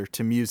each other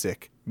to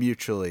music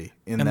mutually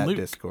in that Luke,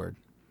 Discord.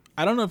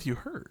 I don't know if you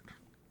heard.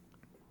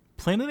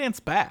 Planet Ant's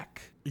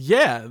back.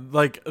 Yeah,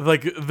 like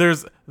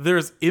there's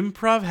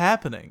improv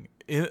happening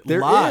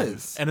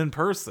live and in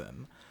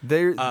person.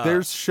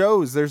 There's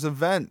shows, there's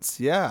events,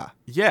 yeah.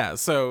 Yeah,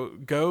 so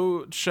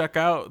go check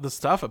out the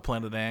stuff at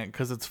Planet Ant,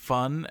 because it's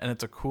fun and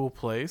it's a cool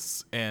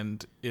place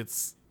and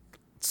it's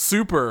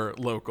super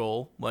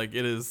local. Like,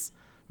 it is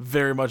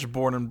very much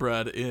born and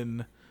bred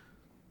in...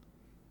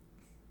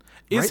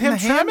 Is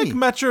Hamtramck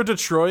Metro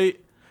Detroit?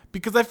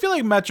 Because I feel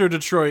like Metro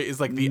Detroit is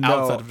like the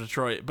outside of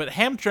Detroit, but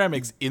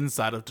Hamtramck's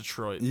inside of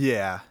Detroit.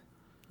 Yeah.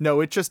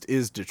 No, it just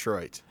is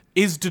Detroit.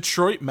 Is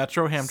Detroit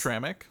Metro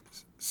Hamtramck?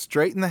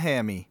 Straight in the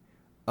hammy.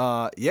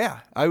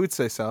 Yeah, I would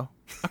say so.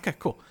 Okay,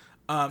 cool.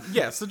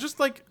 Yeah, so just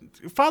like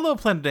follow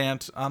Planet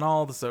Ant on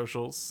all the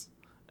socials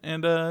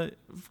and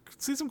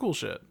see some cool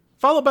shit.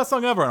 Follow Best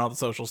Song Ever on all the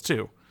socials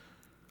too.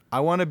 I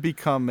want to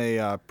become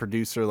a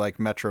producer like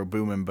Metro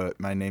Boomin, but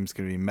my name's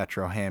gonna be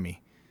Metro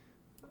Hammy.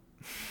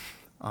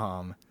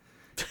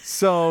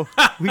 So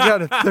we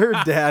got a third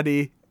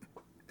daddy.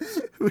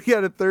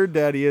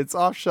 It's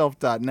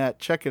offshelf.net.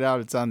 Check it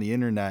out. It's on the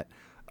internet.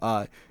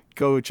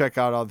 Go check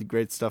out all the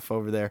great stuff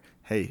over there.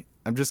 Hey,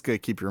 I'm just going to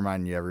keep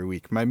reminding you every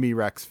week. My Me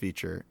Rex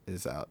feature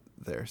is out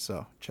there,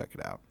 so check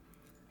it out.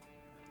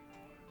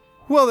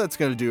 Well, that's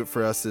going to do it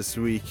for us this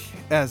week.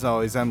 As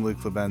always, I'm Luke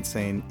LeBen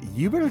saying,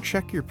 you better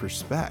check your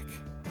perspec.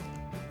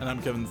 And I'm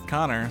Kevin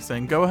Connor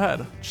saying, go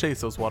ahead,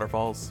 chase those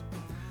waterfalls.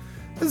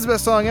 This is the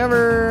best song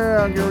ever.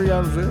 I'll give you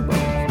a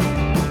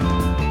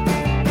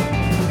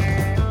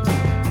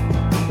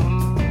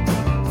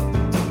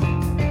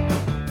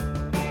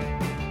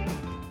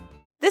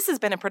This has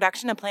been a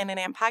production of Planet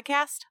Ant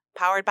Podcast,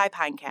 powered by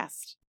Pinecast.